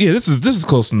 Mm-hmm. Like this is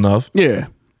close enough. Yeah.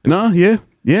 No.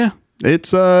 Yeah.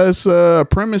 It's a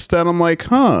premise that I'm like,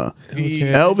 huh? Okay.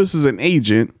 Elvis is an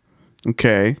agent.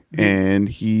 Okay, and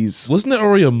wasn't there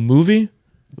already a movie,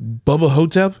 Bubba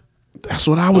Hotep? That's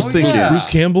what I was thinking. yeah. Bruce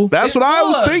Campbell. That's what I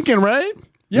was thinking, right?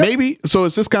 Yep. Maybe. So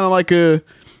is this kind of like in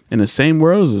the same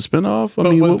world as a spinoff?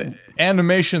 But with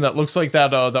animation that looks like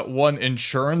that one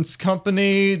insurance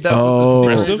company that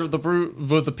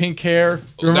with the pink hair. Do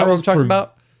you remember what I'm talking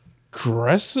about?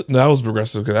 Progressive? No, that was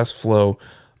Progressive because that's Flow.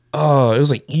 It was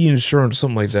like E-Insurance or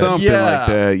something like that. Something like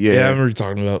that. Yeah. Yeah, I remember you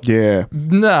talking about. Yeah.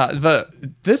 Nah, but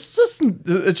this just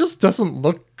doesn't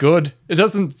look good. It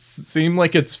doesn't seem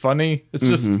like it's funny. It's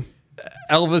just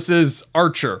Elvis's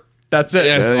Archer. That's it.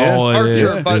 That's all it is.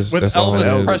 Archer, but with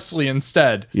Elvis Presley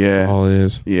instead. Yeah. All it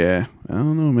is. Yeah. I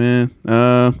don't know, man.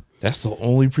 That's the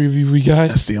only preview we got.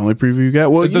 That's the only preview you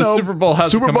got. Well, the Super Bowl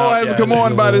hasn't come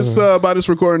on by this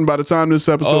recording. By the time this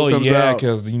episode comes out,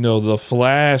 because the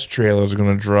Flash trailers are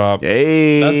gonna drop.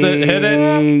 Hey, that's it. Hit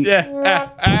it. Yeah.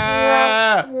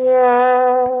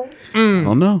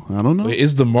 I don't know. Wait,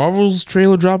 is the Marvels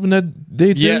trailer dropping that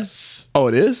day too? Yes. Oh,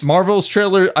 it is. Marvel's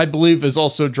trailer, I believe, is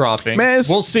also dropping. Man,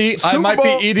 we'll see. Super I might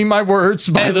Bowl- be eating my words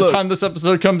by the time this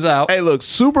episode comes out. Hey, look,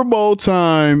 Super Bowl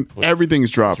time.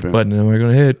 Everything's dropping. Button am I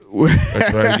gonna hit? Am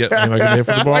I gonna hit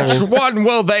for the Marvels? Which one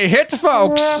will they hit,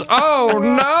 folks? Oh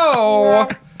no!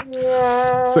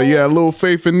 So yeah, a little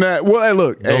faith in that. Well, hey,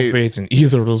 look, No faith in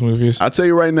either of those movies. I'll tell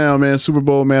you right now, man, Super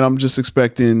Bowl, man, I'm just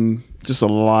expecting just a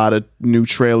lot of new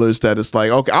trailers that it's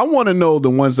like, okay, I want to know the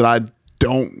ones that I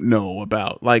don't know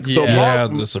about. Like, so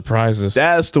the surprises.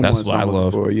 That's the ones what I I'm looking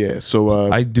love. for. Yeah.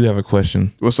 So I do have a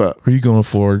question. what's up? Who are you going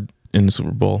for in the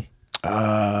Super Bowl?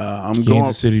 I'm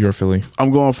Kansas City or Philly? I'm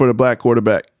going for the black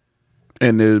quarterback,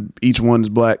 and each one's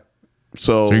black.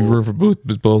 So you root for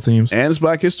both teams? And it's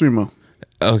Black History Month.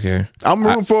 Okay. I'm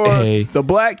rooting for the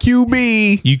black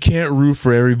QB. You can't root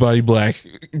for everybody black.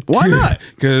 Why not?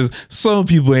 Because some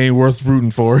people ain't worth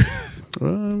rooting for.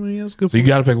 Well, I mean, that's good. So you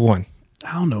got to pick one.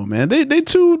 I don't know, man.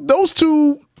 Those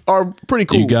two are pretty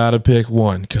cool. You got to pick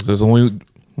one because there's only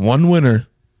one winner.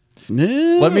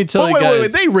 Let me tell you guys.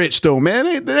 Wait, they rich though,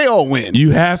 man. They all win.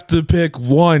 You have to pick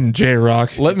one,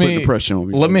 J-Rock. Let Putting the pressure on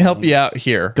me. Let me help you out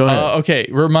here. Go ahead. Okay,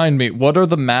 remind me. What are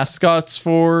the mascots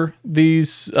for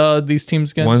these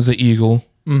teams again? One's the eagle.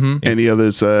 And the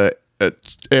other's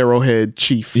Arrowhead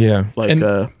Chief. Yeah.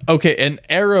 Okay, an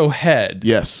arrowhead.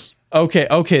 Yes. Okay,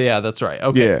 yeah, that's right.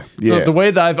 Okay. Yeah. So the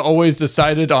way that I've always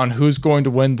decided on who's going to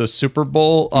win the Super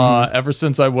Bowl, ever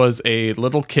since I was a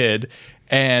little kid,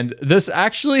 and this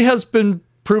actually has been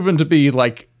proven to be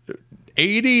like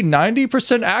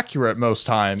 80-90% accurate most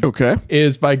times. Okay.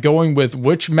 Is by going with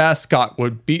which mascot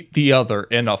would beat the other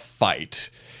in a fight.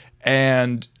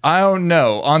 And I don't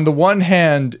know. On the one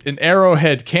hand, an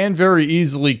arrowhead can very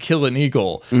easily kill an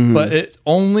eagle, but it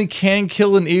only can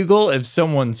kill an eagle if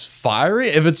someone's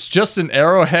firing. If it's just an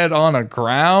arrowhead on a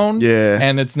ground,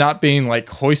 and it's not being like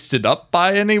hoisted up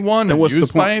by anyone Then or what's the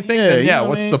used point? by anything, Yeah, then you know what I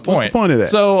what's mean? the point? What's the point of that?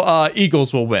 So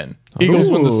Eagles will win. Eagles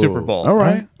win the Super Bowl. All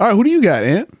right. Who do you got,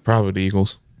 Ant? Probably the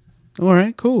Eagles. All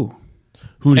right. Cool.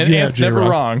 Who do And you have, Ant's never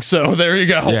J-Rock? wrong. So there you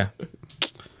go. Yeah.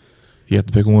 You have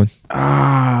to pick one.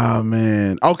 Ah,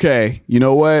 man. Okay. You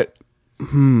know what?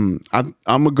 I'm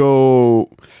gonna go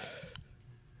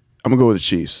with the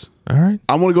Chiefs. All right.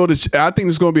 I'm gonna go to. I think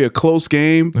it's gonna be a close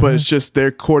game, but it's just their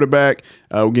quarterback.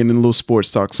 We're getting in a little sports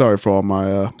talk. Sorry for all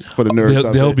my for the nerds.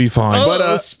 out They'll there. be fine.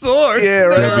 But sports. Yeah,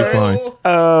 right. They'll be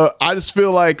fine. I just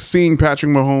feel like seeing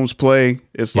Patrick Mahomes play.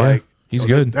 It's Yeah, like he's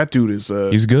good. That dude is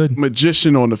He's good.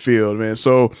 magician on the field, man.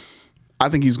 So I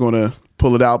think he's gonna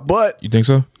pull it out. But You think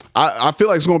so? I feel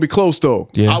like it's gonna be close though.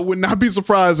 Yeah. I would not be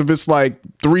surprised if it's like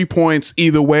 3 points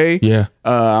either way. Yeah.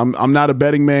 I'm not a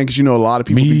betting man because a lot of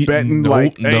people be betting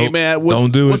nope, hey nope, man,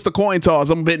 don't do what's it. the coin toss?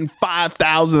 I'm betting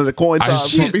 5,000 of the coin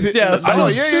toss. I've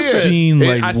seen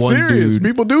like one serious. dude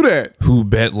People do that. who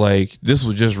bet like this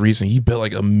was just recent. He bet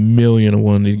like $1 million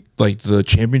on like the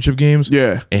championship games.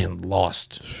 Yeah. and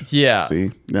lost. Yeah.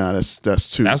 See, nah, that's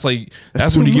too. That's when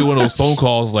you get one of those phone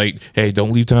calls like, "Hey,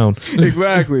 don't leave town."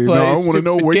 Exactly. No, I want to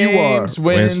know where you are.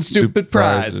 Win Win stupid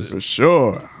prizes. For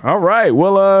sure. All right.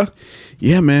 Well,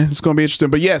 yeah, man, it's gonna be interesting.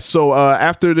 But yes, so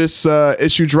after this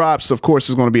issue drops, of course,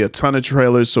 there's gonna be a ton of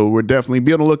trailers. So we're definitely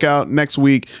be on the lookout. Next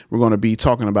week, we're gonna be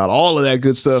talking about all of that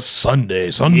good stuff.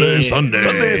 Sunday. All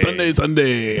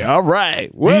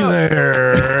right. Be Well,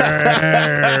 there.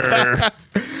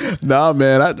 nah,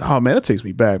 man. That takes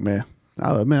me back, man.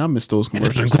 I miss those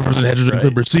commercials.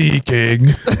 Clipper Sea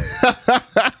King.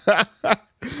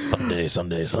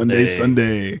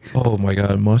 Sunday. Oh my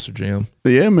God, Monster Jam.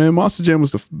 Yeah, man, Monster Jam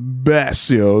was the best,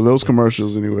 yo. Those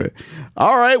commercials, anyway.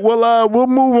 All right, well, we'll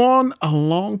move on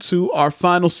along to our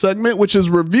final segment, which is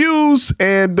reviews,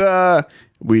 and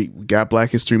we got Black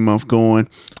History Month going,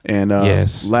 and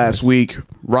last week,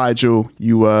 Rigel,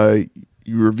 you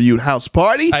reviewed House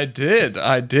Party. I did.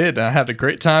 I had a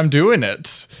great time doing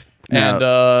it. And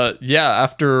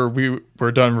after we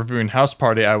were done reviewing House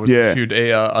Party, I was reviewed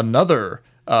another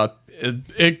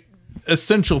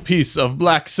essential piece of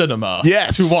black cinema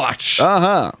to watch.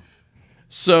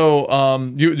 So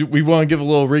we want to give a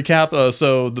little recap.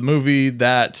 So the movie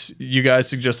that you guys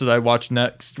suggested I watch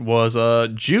next was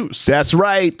Juice. That's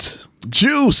right,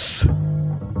 Juice.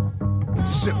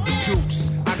 Sip the juice.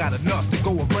 I got enough to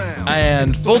go around.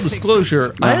 And full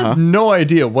disclosure, I had no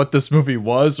idea what this movie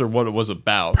was or what it was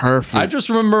about. Perfect. I just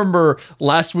remember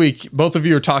last week, both of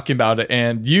you were talking about it,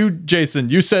 and you, Jason,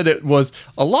 you said it was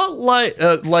a lot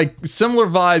like similar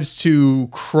vibes to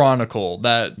Chronicle,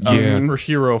 that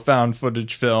superhero found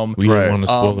footage film. We didn't want to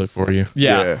spoil it for you.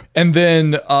 Yeah. And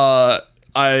then I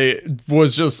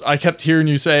kept hearing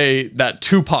you say that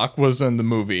Tupac was in the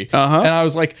movie. And I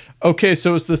was like, okay,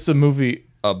 so is this a movie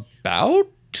about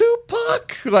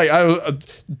Tupac?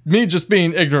 Me just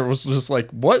being ignorant was just like,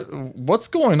 what's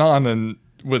going on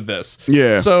with this?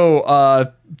 Yeah.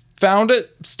 So found it,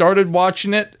 started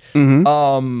watching it.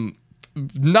 Not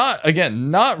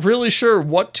really sure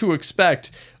what to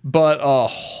expect, but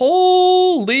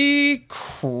holy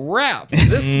crap,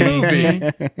 this movie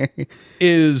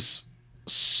is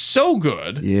so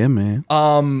good. Yeah, man.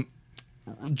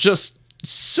 Just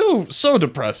so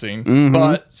depressing,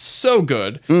 but so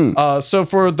good. So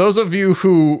for those of you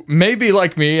who may be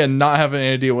like me and not have any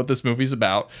idea what this movie's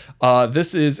about,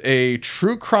 this is a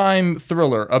true crime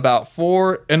thriller about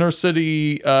 4 inner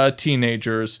city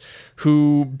teenagers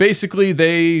who basically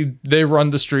they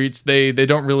run the streets. They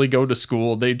don't really go to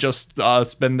school. They just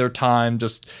spend their time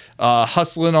just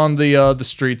hustling on the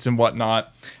streets and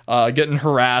whatnot, getting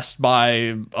harassed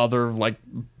by other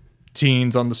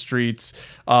teens on the streets,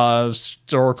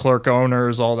 store clerk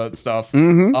owners, all that stuff.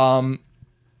 And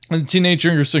the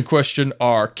teenagers in question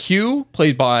are Q,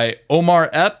 played by Omar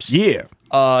Epps. Yeah.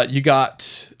 You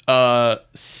got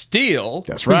Steel.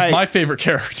 That's right. Who's my favorite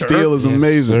character. Steel is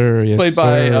amazing. Sir, yes, played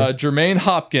by sir. Jermaine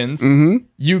Hopkins. Mm-hmm.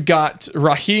 You got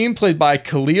Raheem, played by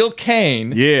Khalil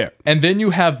Kane. Yeah. And then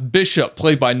you have Bishop,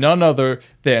 played by none other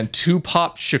than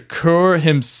Tupac Shakur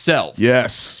himself.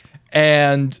 Yes.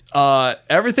 And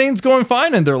everything's going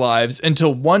fine in their lives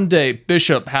until one day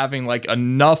Bishop, having like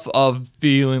enough of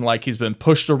feeling like he's been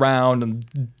pushed around and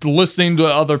listening to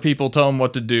other people tell him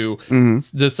what to do,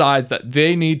 decides that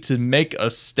they need to make a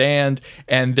stand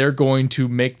and they're going to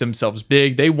make themselves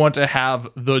big. They want to have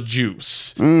the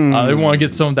juice. They want to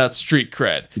get some of that street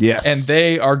cred. Yes. And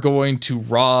they are going to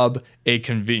rob a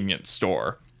convenience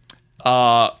store.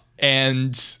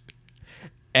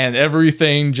 And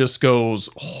everything just goes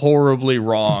horribly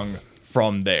wrong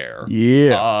from there.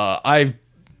 Yeah. I'm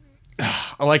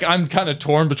kind of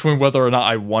torn between whether or not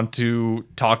I want to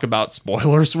talk about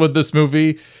spoilers with this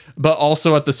movie, but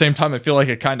also at the same time, I feel like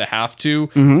I kind of have to.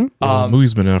 The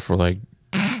movie's been out for like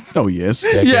oh, yes.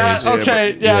 decades. Yeah,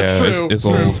 okay. Yeah, true. It's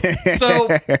old.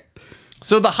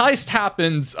 So the heist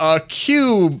happens.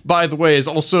 Q, by the way, is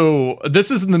also, this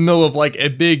is in the middle of like a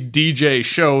big DJ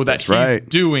show that he's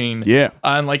doing. Yeah.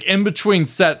 And like in between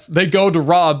sets, they go to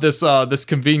rob this this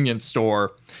convenience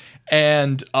store.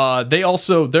 And they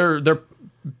also,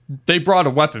 they brought a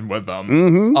weapon with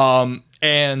them.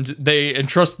 And they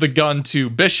entrust the gun to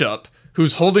Bishop,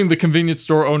 who's holding the convenience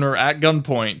store owner at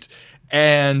gunpoint.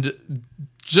 And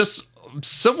just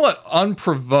somewhat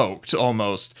unprovoked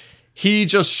almost, he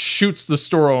just shoots the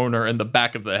store owner in the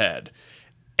back of the head.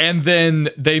 And then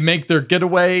they make their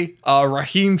getaway.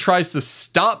 Raheem tries to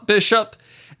stop Bishop,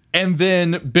 and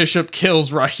then Bishop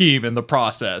kills Raheem in the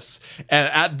process. And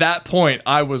at that point,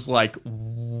 I was like,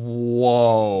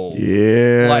 whoa.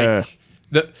 Yeah.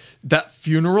 Like, that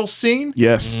funeral scene?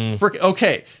 Yes.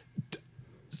 Okay.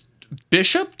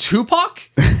 Bishop? Tupac?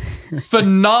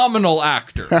 Phenomenal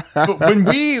actor. But when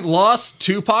we lost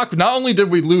Tupac, not only did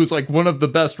we lose like one of the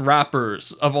best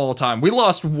rappers of all time, we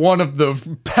lost one of the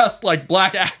best like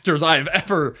black actors I've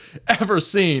ever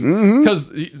seen,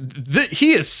 because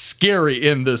he is scary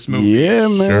in this movie. Yeah,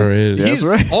 man. Sure is. He's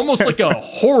almost like a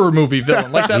horror movie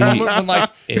villain. Like that moment when like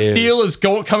Steele is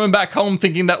coming back home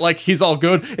thinking that like he's all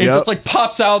good, and he just like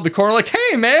pops out of the corner like,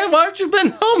 "Hey man, why haven't you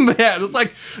been home yet?" It's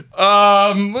like,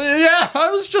 yeah, I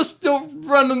was just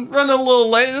running a little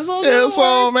late. It's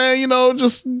all, man,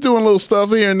 just doing little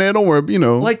stuff here and there. Don't worry,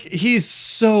 Like, he's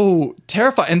so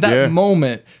terrified. And that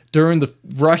moment during the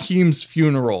Raheem's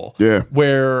funeral,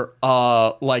 where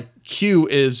like Q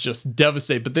is just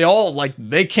devastated, but they all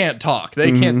they can't talk.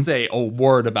 They can't say a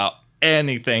word about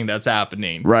anything that's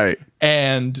happening. Right.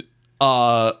 And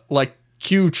like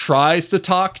Q tries to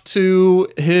talk to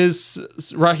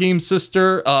Raheem's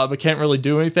sister, but can't really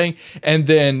do anything. And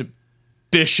then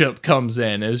Bishop comes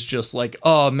in, is just like,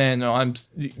 oh man, no,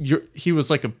 he was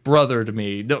like a brother to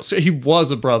me. No, so he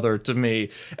was a brother to me.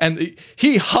 And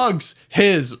he hugs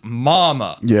his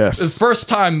mama. Yes. The first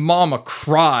time mama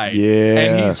cried. Yeah.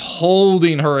 And he's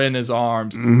holding her in his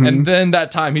arms. And then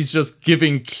that time he's just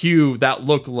giving Q that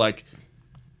look like,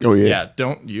 oh yeah.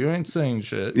 You ain't saying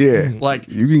shit. Yeah. Like,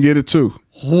 you can get it too.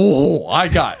 Oh,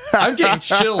 I'm getting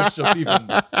chills just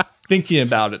even thinking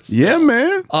about it. Yeah,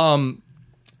 man.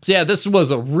 So yeah, this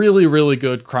was a really, really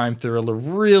good crime thriller,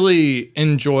 really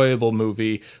enjoyable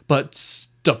movie, but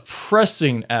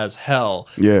depressing as hell.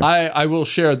 Yeah. I will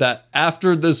share that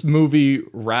after this movie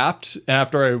wrapped, and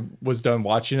after I was done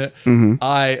watching it,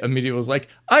 I immediately was like,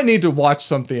 I need to watch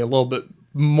something a little bit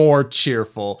more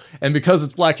cheerful. And because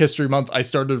it's Black History Month, I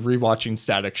started rewatching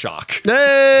Static Shock.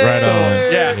 Hey! Right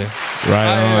on. Yeah.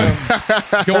 Right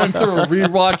on. Going through a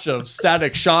rewatch of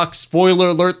Static Shock. Spoiler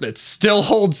alert, that still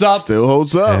holds up. Still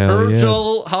holds up.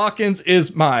 Virgil Hawkins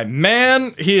is my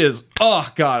man. He is, oh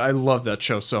God, I love that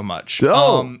show so much.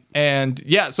 And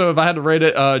yeah, so if I had to rate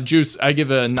it, Juice, I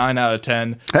give it a 9 out of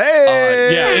 10.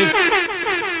 Hey!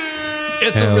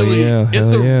 It's a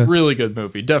really good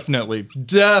movie. Definitely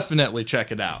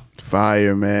check it out.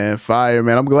 Fire, man.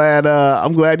 I'm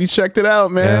glad you checked it out,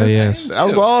 man. Hell yes. That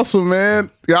was awesome, man.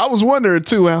 I was wondering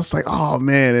too. I was like, oh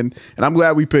man, and I'm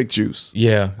glad we picked Juice.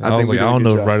 Yeah, I was like, I don't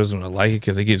know if writers are gonna like it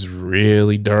because it gets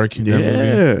really dark in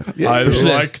that movie. I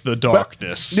like the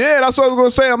darkness. Yeah, that's what I was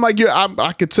gonna say. I'm like,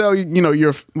 I could tell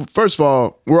you're. First of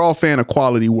all, we're all fan of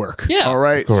quality work. Yeah, all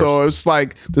right. So it's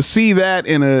like to see that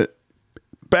in a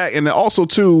back, and also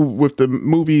too with the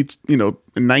movie,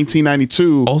 in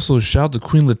 1992. Also, shout out to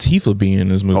Queen Latifah being in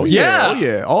this movie. Oh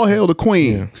yeah, all hail the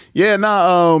Queen.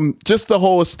 Just the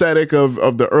whole aesthetic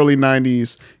of the early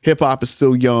 90s. Hip hop is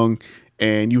still young,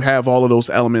 and you have all of those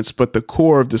elements, but the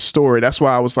core of the story. That's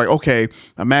why I was like, okay,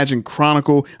 imagine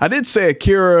Chronicle. I did say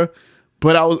Akira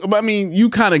But I mean, you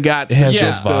kind of got It has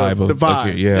just the vibe. the vibe.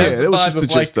 Okay, yeah. It was just the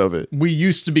gist of it. We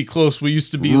used to be close. We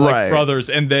used to be like brothers,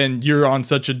 and then you're on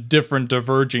such a different,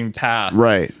 diverging path.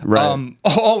 Right.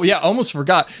 Oh yeah, almost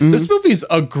forgot. This movie's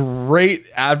a great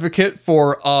advocate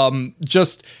for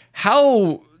just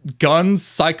how guns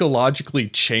psychologically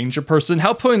change a person.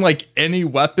 How putting like any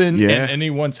weapon in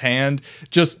anyone's hand,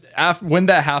 just when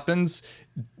that happens,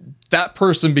 that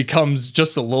person becomes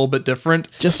just a little bit different.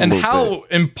 And how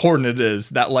important it is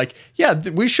that like,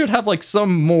 we should have like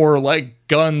some more like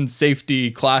gun safety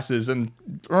classes, and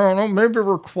I don't know, maybe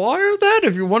require that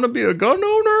if you want to be a gun owner.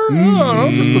 I don't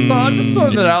know, just a thought, just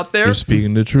throwing it out there. You're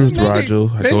speaking the truth, Rigel.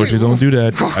 I told you don't do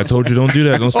that. I told you don't do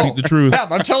that. Don't speak the truth.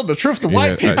 Snap, I'm telling the truth to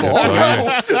white people.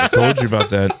 I told you about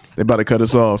that. They about to cut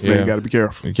us off, man. You got to be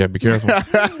careful. You got to be careful.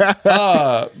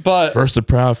 But first the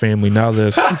Proud Family, now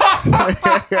this.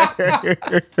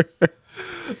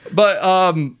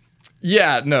 But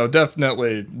yeah, no,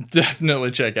 definitely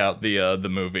check out the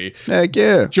movie. Heck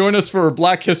yeah! Join us for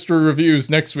Black History Reviews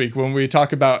next week when we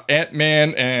talk about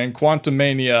Ant-Man and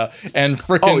Quantumania and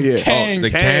frickin' Kang.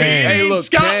 Kang. Hey, look,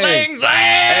 Scott Lang's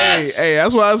ass. Hey,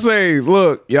 that's why I say,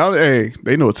 look, y'all. Hey,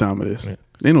 they know what time it is.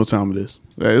 They know what time it is.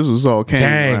 This was all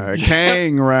Kang.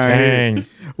 Kang, right?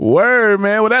 Word,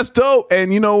 man. Well, that's dope.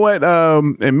 And you know what?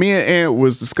 And me and Ant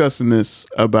was discussing this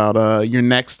about your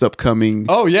next upcoming.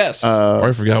 Oh yes.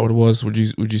 I forgot what it was. What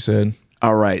you said.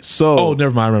 All right. So.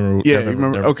 Never mind. I remember. Yeah,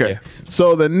 remember. Okay. Yeah.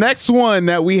 So the next one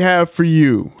that we have for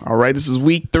you. All right. This is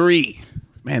week 3.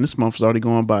 Man, this month is already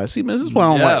going by. See, man, this is why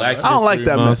I don't like. I don't like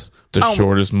that mess. The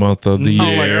shortest month of the year. I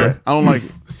don't like that. I don't like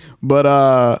it.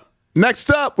 But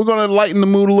next up, we're gonna lighten the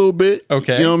mood a little bit.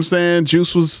 Okay. You know what I'm saying?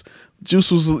 Juice was,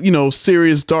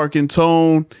 serious, dark in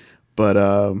tone. But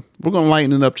we're gonna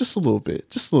lighten it up just a little bit.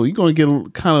 Just a little. You're gonna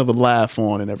get kind of a laugh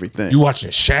on and everything. You watching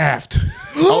Shaft?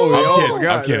 Oh my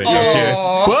God. I'm kidding.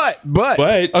 But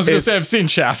I was gonna say I've seen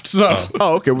Shaft. So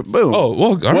okay. Boom. Oh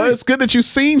well. Well, it's good that you've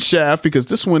seen Shaft because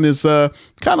this one is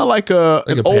kind of like an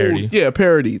parody. old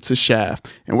parody to Shaft,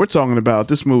 and we're talking about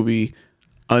this movie,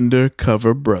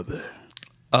 Undercover Brother.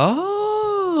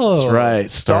 Oh, that's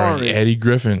right. Starring Eddie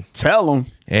Griffin. Tell him.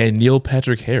 And Neil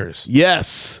Patrick Harris.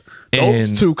 Yes. Those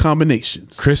and two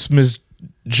combinations. Christmas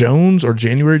Jones or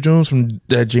January Jones from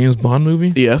that James Bond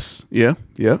movie. Yes. Yeah.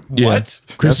 What?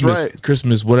 Christmas, that's right.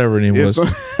 Christmas, whatever her name was.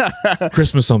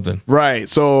 Christmas something. Right.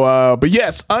 So, but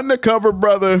yes, Undercover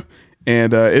Brother.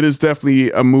 And it is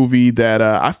definitely a movie that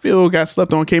I feel got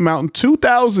slept on. Came out in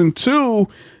 2002.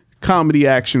 Comedy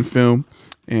action film.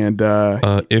 And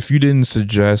if you didn't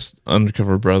suggest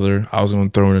Undercover Brother, I was going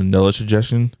to throw in another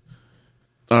suggestion.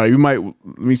 You might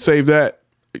let me save that.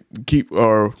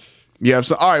 All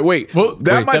right, wait. Well,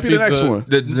 that might be the next one.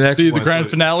 The next one. The grand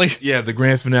finale. Yeah, the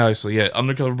grand finale. So yeah,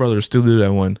 Undercover Brother, still do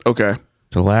that one. Okay.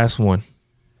 The last one.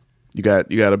 You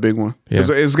got a big one. Yeah.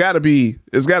 It's got to be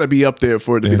up there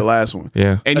for it to be the last one.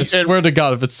 Yeah. And I swear to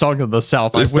God, if it's Song of the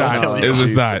South, I will kill you.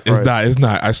 It's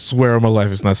not. I swear on my life,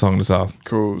 it's not Song of the South.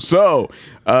 Cool. So,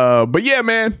 but yeah,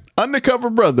 man, Undercover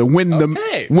Brother. When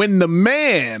the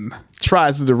man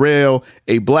tries to derail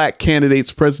a black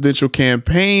candidate's presidential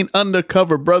campaign,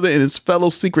 Undercover Brother and his fellow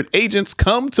secret agents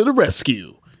come to the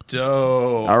rescue.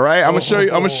 Dope. All right, I'm gonna show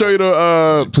you. I'm gonna show you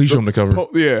the. Please show them the cover.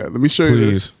 Let me show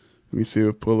you. Please. Let me see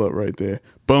it pull up right there.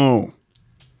 Boom.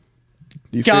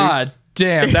 God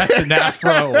damn, that's an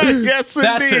afro. Yes, indeed.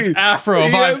 That's an afro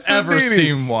if I've ever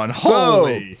seen one.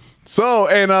 Holy. So,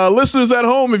 and listeners at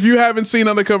home, if you haven't seen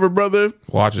Undercover Brother,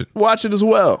 watch it as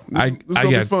well. I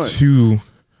gonna got be fun. 2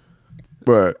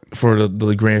 but for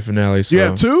the grand finale. So. You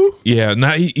have 2? Yeah,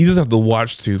 not he doesn't have to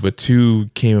watch 2, but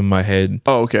 2 came in my head.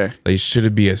 Oh, okay. Like, should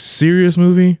it be a serious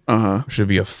movie? Or should it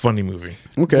be a funny movie?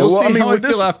 Okay. We'll see how I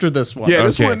feel after this one. Yeah,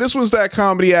 this was that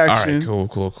comedy action. All right,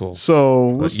 cool. So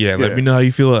let me know how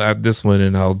you feel at this one,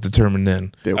 and I'll determine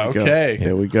then. There we go. Okay.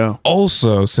 There we go.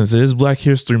 Also, since it is Black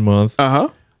History Month,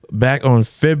 back on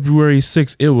February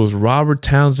 6th, it was Robert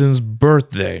Townsend's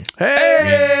birthday. Hey!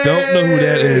 If you don't know who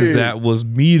that is, that was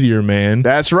Meteor Man.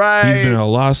 That's right. He's been in a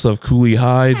lot of stuff. Coolie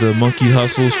High, The Monkey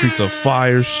Hustle, Streets of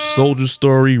Fire, Soldier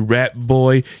Story, Rat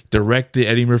Boy, directed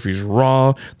Eddie Murphy's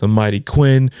Raw, The Mighty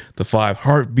Quinn, The 5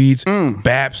 Heartbeats,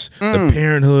 Baps, The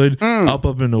Parenthood, Up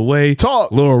and Away,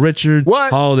 Little Richard,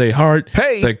 Holiday Heart,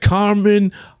 The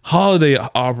Carmen Holiday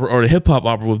Opera, or the hip hop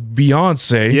opera with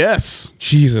Beyonce. Yes.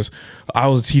 Jesus. I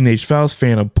was a Teenage Faust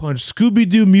fan of Punch,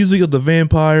 Scooby-Doo, Music of the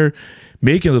Vampire,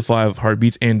 making The 5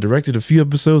 Heartbeats, and directed a few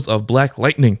episodes of Black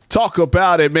Lightning. Talk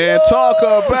about it, man. Talk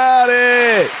about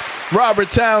it.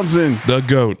 Robert Townsend. The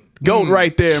GOAT. GOAT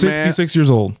right there, 66 man. 66 years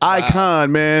old.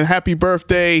 Icon, man. Happy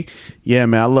birthday. Yeah,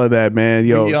 man. I love that, man.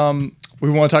 Yo. we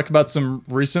want to talk about some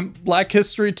recent Black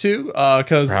history too,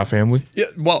 because Proud Family. Yeah,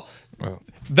 well,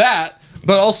 that.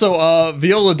 But also,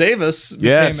 Viola Davis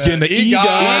became getting the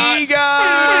EGOT. For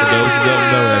those who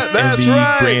don't know, that's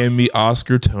Emmy, Grammy,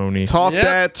 Oscar, Tony. Talk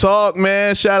that talk,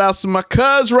 man. Shout out to my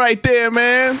cuz right there,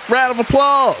 man. Round of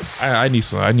applause. I need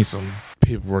some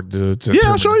paperwork to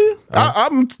I'll show you.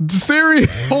 I'm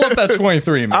serious. Pull up that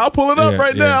 23, man. I'll pull it up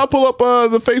right now. I'll pull up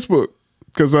the Facebook.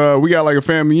 Because we got like a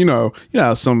family, you know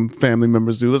how some family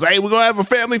members do this. Hey, we're going to have a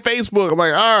family Facebook. I'm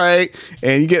like, all right.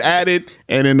 And you get added.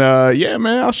 And then, yeah,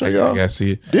 man, I'll show y'all. I got to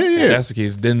see it. Yeah. If that's the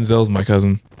case. Denzel's my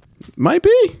cousin. Might be.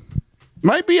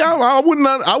 I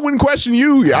wouldn't question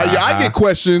you. I get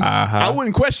questioned. I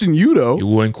wouldn't question you, though. You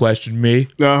wouldn't question me?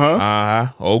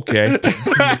 Okay.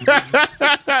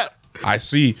 I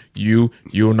see you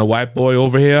and the white boy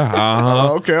over here.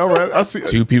 Okay, all right. I see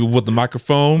 2 people with the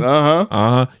microphone.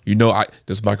 You know,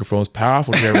 this microphone's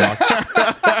powerful, J-Rock.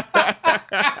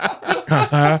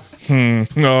 All right. You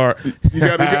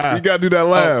gotta do that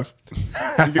laugh.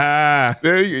 Yeah.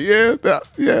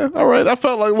 All right. I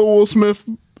felt like Lil Will Smith.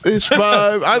 Ish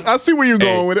vibe. I see where you're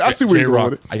going with it. I see where you're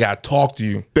going with it. I gotta talk to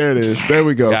you. There it is. There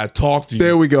we go. I gotta talk to you.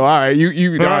 There we go. All right.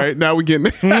 You all right. Now we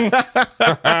getting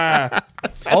it.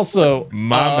 Also,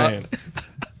 man.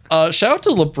 Shout out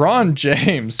to LeBron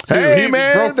James too. Hey, he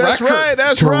man, broke that's records. right.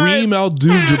 That's Kareem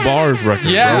Abdul-Jabbar's record.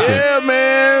 Yeah,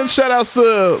 man. Shout out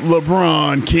to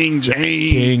LeBron King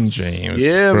James.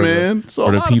 Yeah, man. So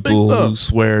for the people who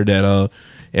swear that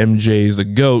MJ is the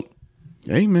GOAT.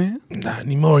 Hey, man. Not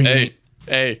anymore.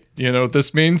 Hey, you know what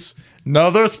this means?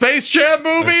 Another Space Jam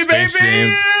movie,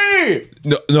 baby!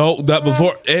 No, that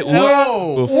before you hit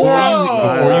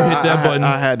that button.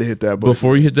 I had to hit that button.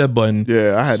 Before you hit that button.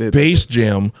 Yeah, I had to hit Space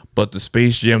Jam, but the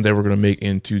Space Jam they were going to make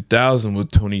in 2000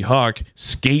 with Tony Hawk,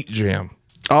 Skate Jam.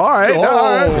 All right.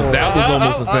 That was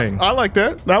almost a thing. I like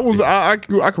that. That was I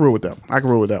can roll with that one. I can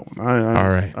roll with that one. All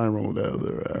right. I roll with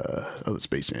that other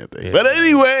Space Jam thing. Yeah. But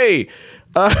anyway,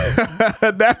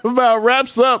 that about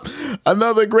wraps up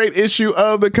another great issue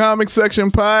of the Comic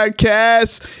Section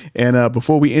Podcast. And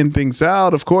before we end things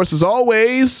out, of course, as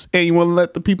always, and you want to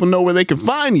let the people know where they can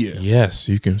find you. Yes,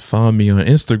 you can find me on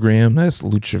Instagram. That's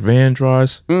Lucha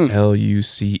Vandross,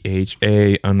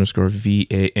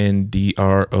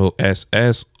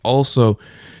 LUCHA_VANDROSS. Also,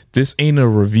 this ain't a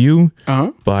review,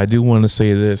 but I do want to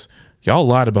say this. Y'all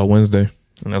lied about Wednesday,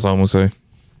 and that's all I'm going to say.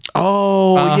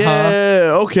 Oh,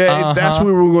 yeah. Okay. That's what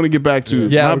we were going to get back to.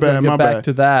 Yeah, my bad. Back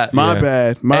to that. My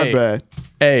bad.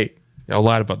 Hey. Y'all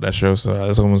lied about that show, so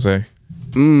that's all I'm going to say.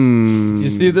 You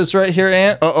see this right here,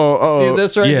 Ant? See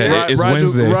this right here? Yeah, it's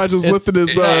Wednesday. Roger's lifted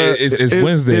his... it's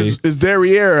Wednesday. His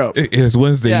derriere up. It's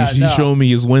Wednesday. Yeah, He's showing me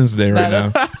his Wednesday right now.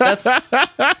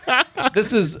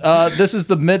 This is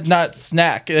the midnight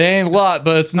snack. It ain't a lot,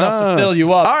 but it's enough to fill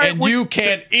you up, and you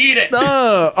can't eat it.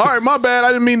 All right, my bad.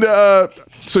 I didn't mean to...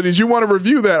 So did you want to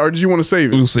review that, or did you want to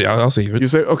save it? We'll see. I'll save it. You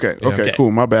say okay,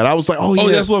 cool. My bad. I was like, oh yeah,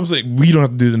 that's what I'm saying. We don't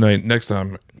have to do tonight. Next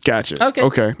time. Gotcha.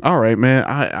 Okay. All right, man.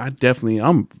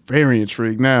 I'm very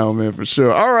intrigued now, man, for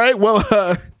sure. All right. Well,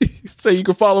 say you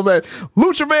can follow me at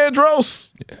Lucha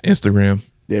Vandross. Instagram.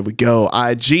 There we go.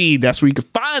 IG. That's where you can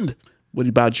find. What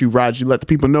about you, Roger? Let the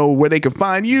people know where they can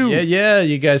find you. Yeah.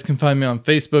 You guys can find me on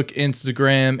Facebook,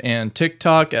 Instagram, and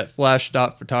TikTok at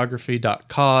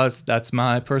flash.photography.cos. That's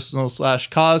my personal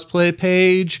 /cosplay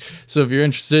page. So if you're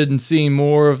interested in seeing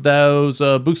more of those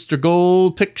Booster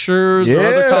Gold pictures or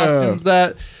other costumes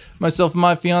that myself and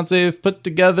my fiance have put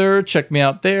together, check me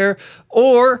out there.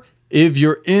 Or if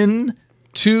you're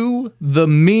into the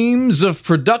memes of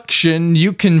production,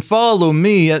 you can follow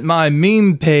me at my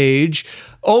meme page,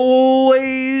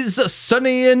 Always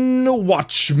Sunny in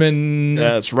Watchmen.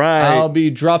 That's right. I'll be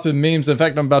dropping memes. In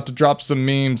fact, I'm about to drop some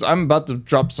memes. I'm about to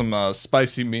drop some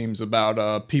spicy memes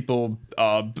about people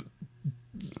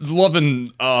loving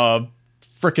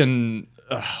frickin'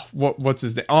 what's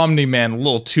his name? Omni-Man a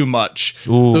little too much.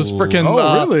 Ooh. Those freaking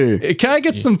really? Can I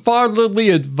get some fatherly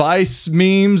advice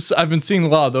memes? I've been seeing a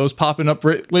lot of those popping up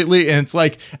lately, and it's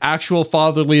like actual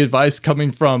fatherly advice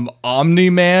coming from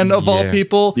Omni-Man of all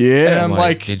people. Yeah. And I'm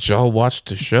like, did y'all watch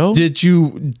the show? Did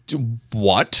you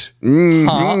what?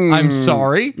 I'm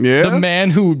sorry. Yeah. The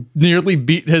man who nearly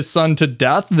beat his son to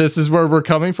death. This is where we're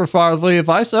coming for fatherly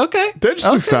advice. Okay. They're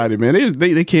just excited, man.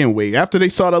 They can't wait. After they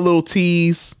saw that little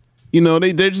tease, you know,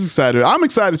 they're just excited. I'm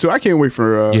excited too. I can't wait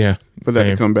for that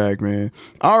to come back, man.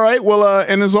 All right. Well,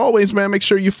 and as always, man, make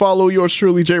sure you follow yours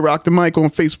truly, J Rock the Mic, on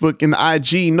Facebook and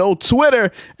IG. No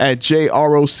Twitter at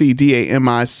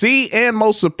JROCDAMIC. And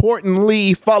most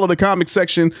importantly, follow the Comic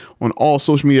Section on all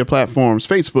social media platforms: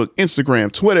 Facebook,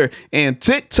 Instagram, Twitter, and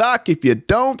TikTok. If you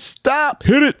don't stop,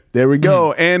 hit it. There we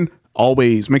go. And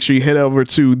always make sure you head over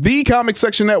to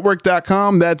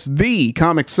thecomicsectionnetwork.com. That's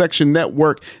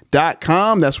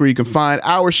thecomicsectionnetwork.com. That's where you can find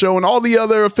our show and all the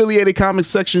other affiliated Comic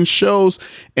Section shows.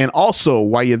 And also,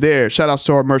 while you're there, shout outs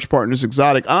to our merch partners,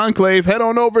 Exotic Enclave. Head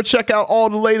on over, check out all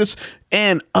the latest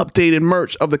and updated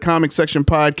merch of the Comic Section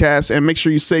podcast, and make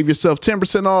sure you save yourself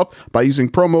 10% off by using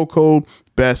promo code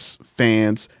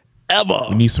BESTFANS EVER.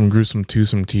 We need some gruesome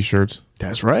twosome t-shirts.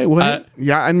 That's right. Well,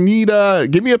 I need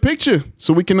give me a picture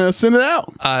so we can send it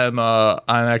out. I'm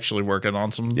actually working on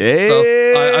some stuff.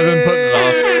 Yeah. I've been putting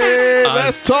it off.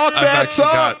 Let's talk that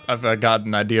talk. I've got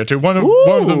an idea too. One of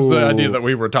them's the idea that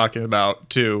we were talking about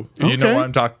too. You know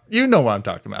what I'm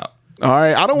talking about. All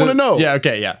right, I don't want to know. Yeah,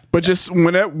 okay, yeah. But just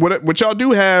what y'all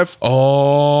do have.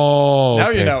 Oh, now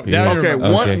you know. Now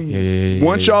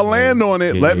once y'all land on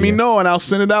it, let me know, and I'll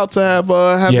send it out to have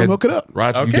them hook it up.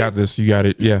 Roger, you got this. You got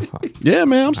it. Yeah. Yeah,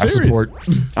 man, I'm serious. I support.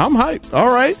 I'm hyped.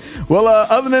 All right. Well,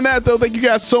 other than that, though, thank you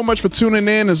guys so much for tuning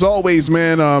in. As always,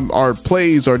 man, our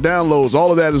plays, our downloads, all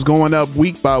of that is going up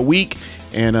week by week.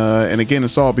 And again,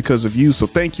 it's all because of you. So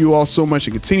thank you all so much,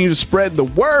 and continue to spread the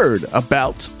word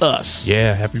about us.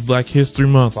 Yeah, happy Black History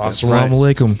Month. That's Assalamu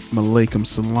alaikum. Malaikum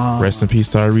salam. Rest in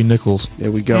peace, Tyree Nichols.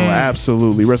 There we go.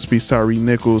 Absolutely. Rest in peace, Tyree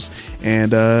Nichols.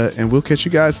 And we'll catch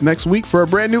you guys next week for a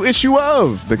brand new issue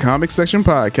of the Comic Section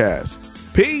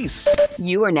Podcast. Peace.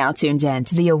 You are now tuned in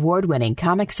to the award-winning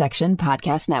Comic Section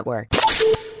Podcast Network.